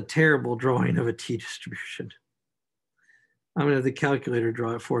 This is a terrible drawing of a t-distribution. I'm going to have the calculator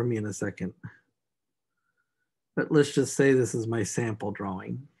draw it for me in a second. But let's just say this is my sample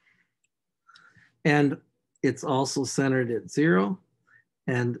drawing. And it's also centered at 0.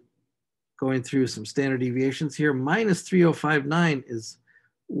 And going through some standard deviations here, minus 3059 is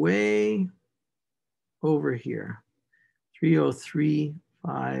way over here,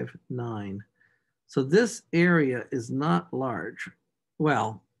 30359. So this area is not large.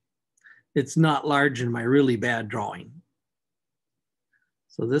 Well, it's not large in my really bad drawing.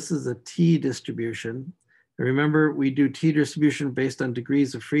 So this is a t distribution. Remember, we do t distribution based on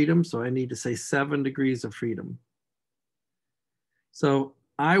degrees of freedom, so I need to say 7 degrees of freedom. So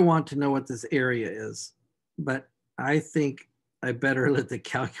I want to know what this area is, but I think I better let the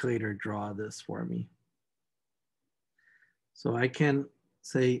calculator draw this for me. So I can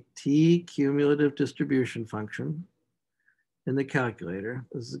say t cumulative distribution function in the calculator.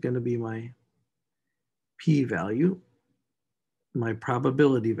 This is going to be my p-value, my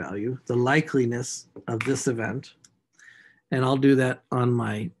probability value, the likeliness of this event. And I'll do that on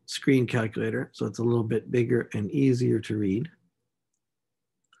my screen calculator, so it's a little bit bigger and easier to read.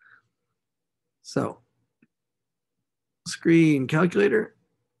 So, screen calculator,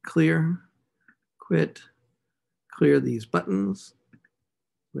 clear, quit, clear these buttons.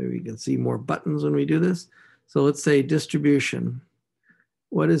 Maybe you can see more buttons when we do this. So let's say distribution.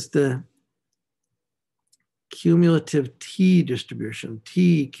 What is the cumulative t distribution,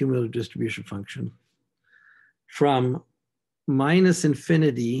 t cumulative distribution function from minus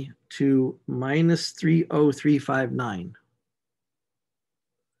infinity to minus 30359?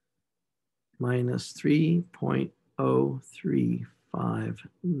 Minus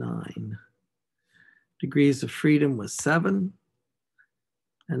 3.0359. Degrees of freedom was 7.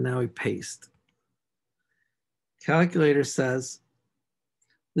 And now we paste. Calculator says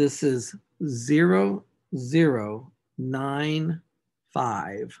this is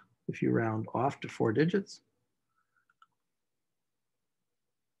 0.095 if you round off to 4 digits.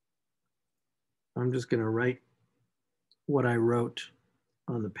 I'm just going to write what I wrote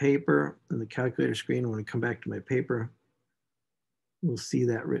on the paper and the calculator screen. When we come back to my paper, we'll see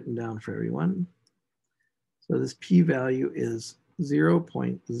that written down for everyone. So this p-value is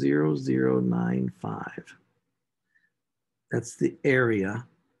 0.0095. That's the area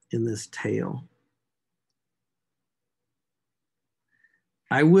in this tail.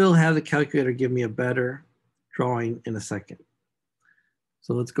 I will have the calculator give me a better drawing in a second.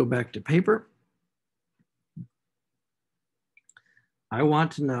 So let's go back to paper. I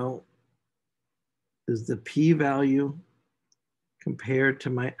want to know, is the p-value compared to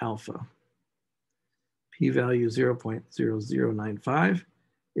my alpha? P-value 0.0095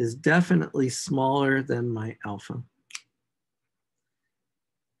 is definitely smaller than my alpha.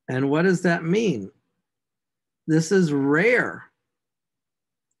 And what does that mean? This is rare.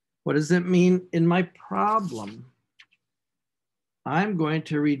 What does it mean in my problem? I'm going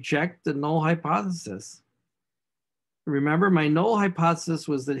to reject the null hypothesis. Remember, my null hypothesis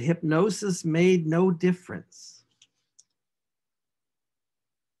was that hypnosis made no difference.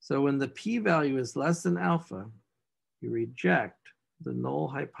 So when the p-value is less than alpha, you reject the null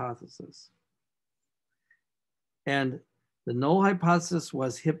hypothesis. And the null hypothesis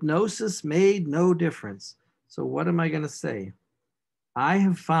was hypnosis made no difference. So what am I going to say? I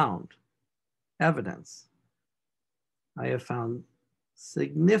have found evidence. I have found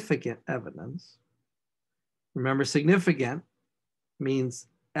significant evidence. Remember, significant means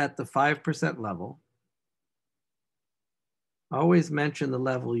at the 5% level. Always mention the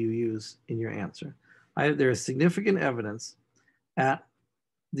level you use in your answer. There is significant evidence at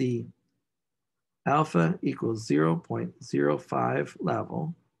the alpha equals 0.05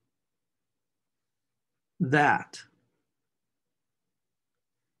 level that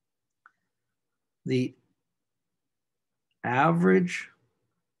the average,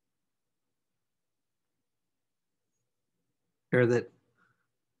 or that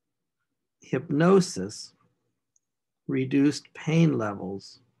hypnosis reduced pain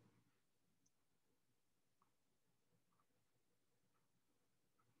levels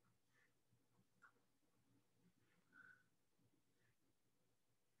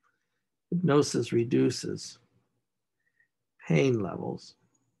hypnosis reduces pain levels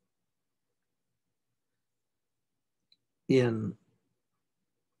in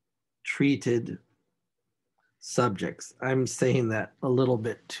treated subjects. I'm saying that a little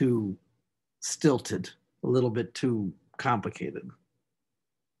bit too stilted, a little bit too complicated.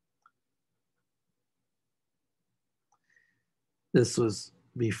 This was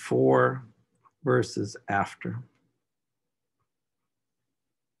before versus after.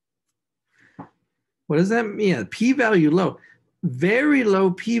 What does that mean? P-value low, very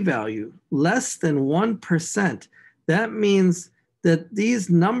low p-value, less than 1%. That means that these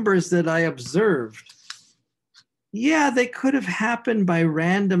numbers that I observed, yeah, they could have happened by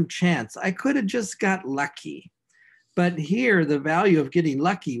random chance. I could have just got lucky. But here, the value of getting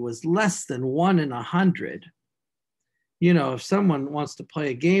lucky was less than 1 in 100. You know, if someone wants to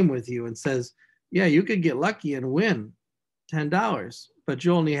play a game with you and says, yeah, you could get lucky and win $10, but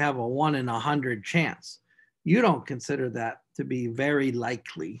you only have a 1 in 100 chance. You don't consider that to be very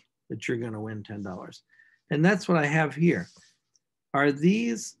likely that you're going to win $10. And that's what I have here. Are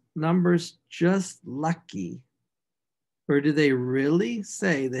these numbers just lucky? Or do they really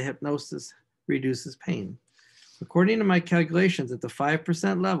say the hypnosis reduces pain? According to my calculations at the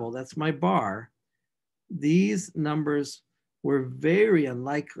 5% level, that's my bar, these numbers were very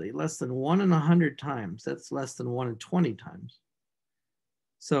unlikely, less than 1 in 100 times. That's less than 1 in 20 times.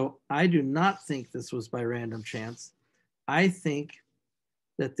 So I do not think this was by random chance. I think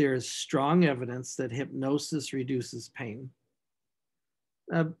that there is strong evidence that hypnosis reduces pain.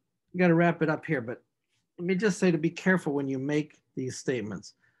 I've got to wrap it up here, but let me just say to be careful when you make these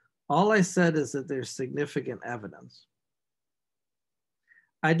statements. All I said is that there's significant evidence.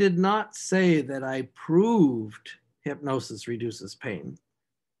 I did not say that I proved hypnosis reduces pain.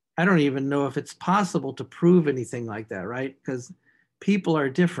 I don't even know if it's possible to prove anything like that, right? Because people are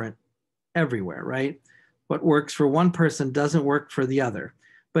different everywhere, right? What works for one person doesn't work for the other.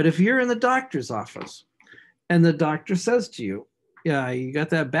 But if you're in the doctor's office and the doctor says to you, yeah, you got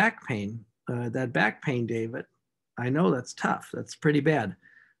that back pain, David. I know that's tough. That's pretty bad.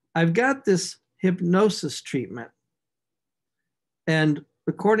 I've got this hypnosis treatment. And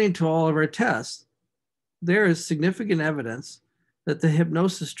according to all of our tests, there is significant evidence that the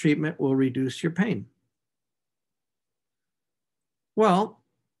hypnosis treatment will reduce your pain. Well,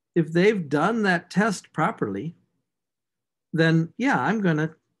 if they've done that test properly, then yeah, I'm going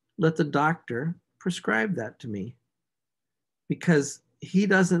to let the doctor prescribe that to me because he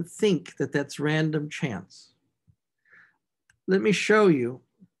doesn't think that that's random chance. Let me show you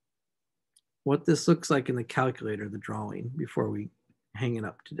what this looks like in the calculator, the drawing, before we hang it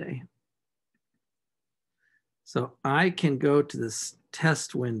up today. So I can go to this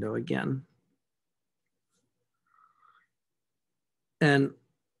test window again. And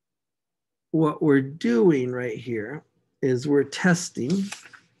what we're doing right here is we're testing,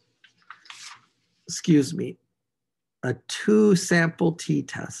 a 2-sample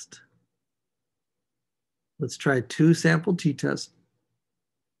t-test. Let's try a 2-sample t-test.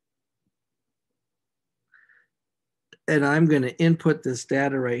 And I'm going to input this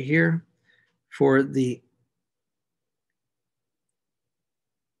data right here for the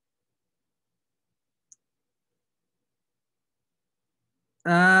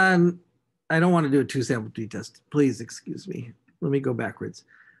I don't want to do a 2-sample t-test. Please excuse me. Let me go backwards.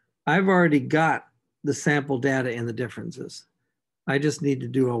 I've already got the sample data and the differences. I just need to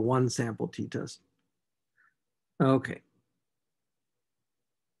do a 1-sample t-test. Okay.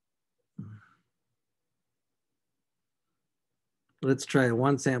 Let's try a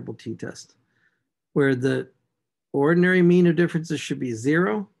 1-sample t-test where the ordinary mean of differences should be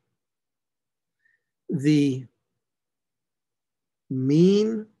 0. The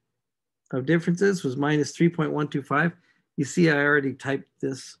mean of differences was minus 3.125. You see, I already typed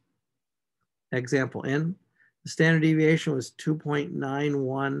this example in. The standard deviation was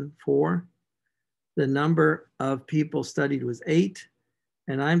 2.914. The number of people studied was 8.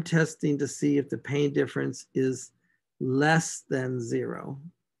 And I'm testing to see if the pain difference is less than 0.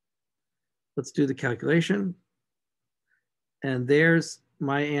 Let's do the calculation. And there's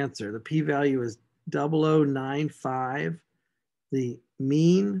my answer. The p-value is 0095. The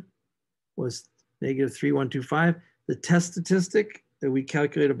mean was negative 3125. The test statistic that we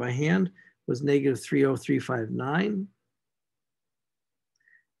calculated by hand was negative 30359.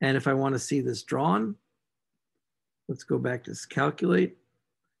 And if I want to see this drawn, let's go back to this calculate,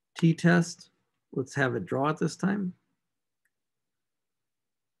 t-test. Let's have it draw it this time.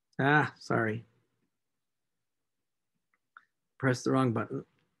 Sorry. Press the wrong button.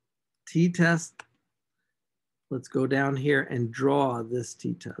 T-test. Let's go down here and draw this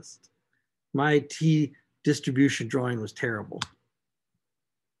t-test. My t-distribution drawing was terrible.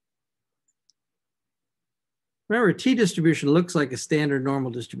 Remember, t-distribution looks like a standard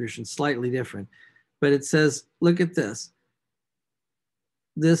normal distribution, slightly different. But it says, look at this.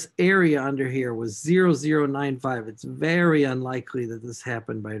 This area under here was 0095. It's very unlikely that this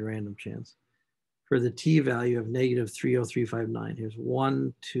happened by random chance. For the t-value of negative 30359. Here's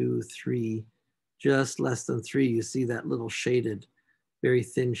 1, 2, 3, just less than 3. You see that little shaded, very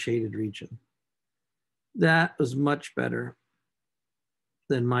thin shaded region. That was much better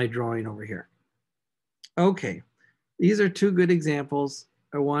than my drawing over here. Okay, these are 2 good examples.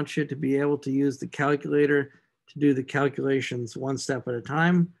 I want you to be able to use the calculator to do the calculations 1 step at a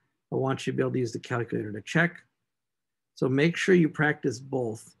time. I want you to be able to use the calculator to check. So make sure you practice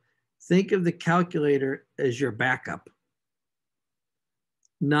both. Think of the calculator as your backup,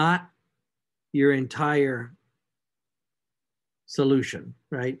 not your entire solution,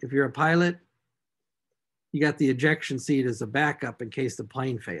 right? If you're a pilot, you got the ejection seat as a backup in case the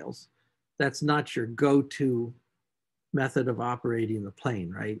plane fails. That's not your go-to method of operating the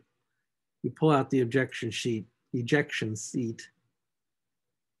plane, right? You pull out the ejection seat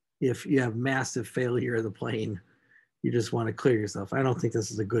if you have massive failure of the plane. You just want to clear yourself. I don't think this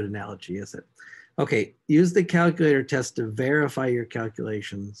is a good analogy, is it? Okay, use the calculator test to verify your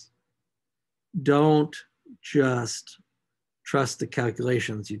calculations. Don't just trust the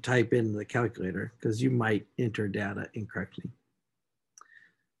calculations you type into the calculator because you might enter data incorrectly.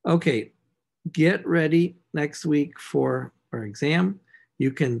 Okay, get ready next week for our exam. You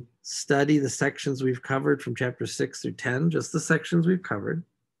can study the sections we've covered from chapter 6 through 10, just the sections we've covered.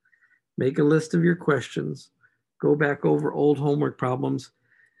 Make a list of your questions. Go back over old homework problems.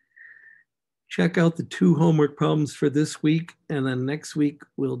 Check out the 2 homework problems for this week. And then next week,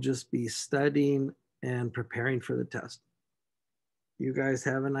 we'll just be studying and preparing for the test. You guys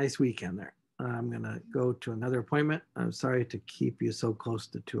have a nice weekend there. I'm going to go to another appointment. I'm sorry to keep you so close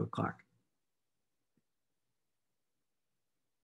to 2 o'clock.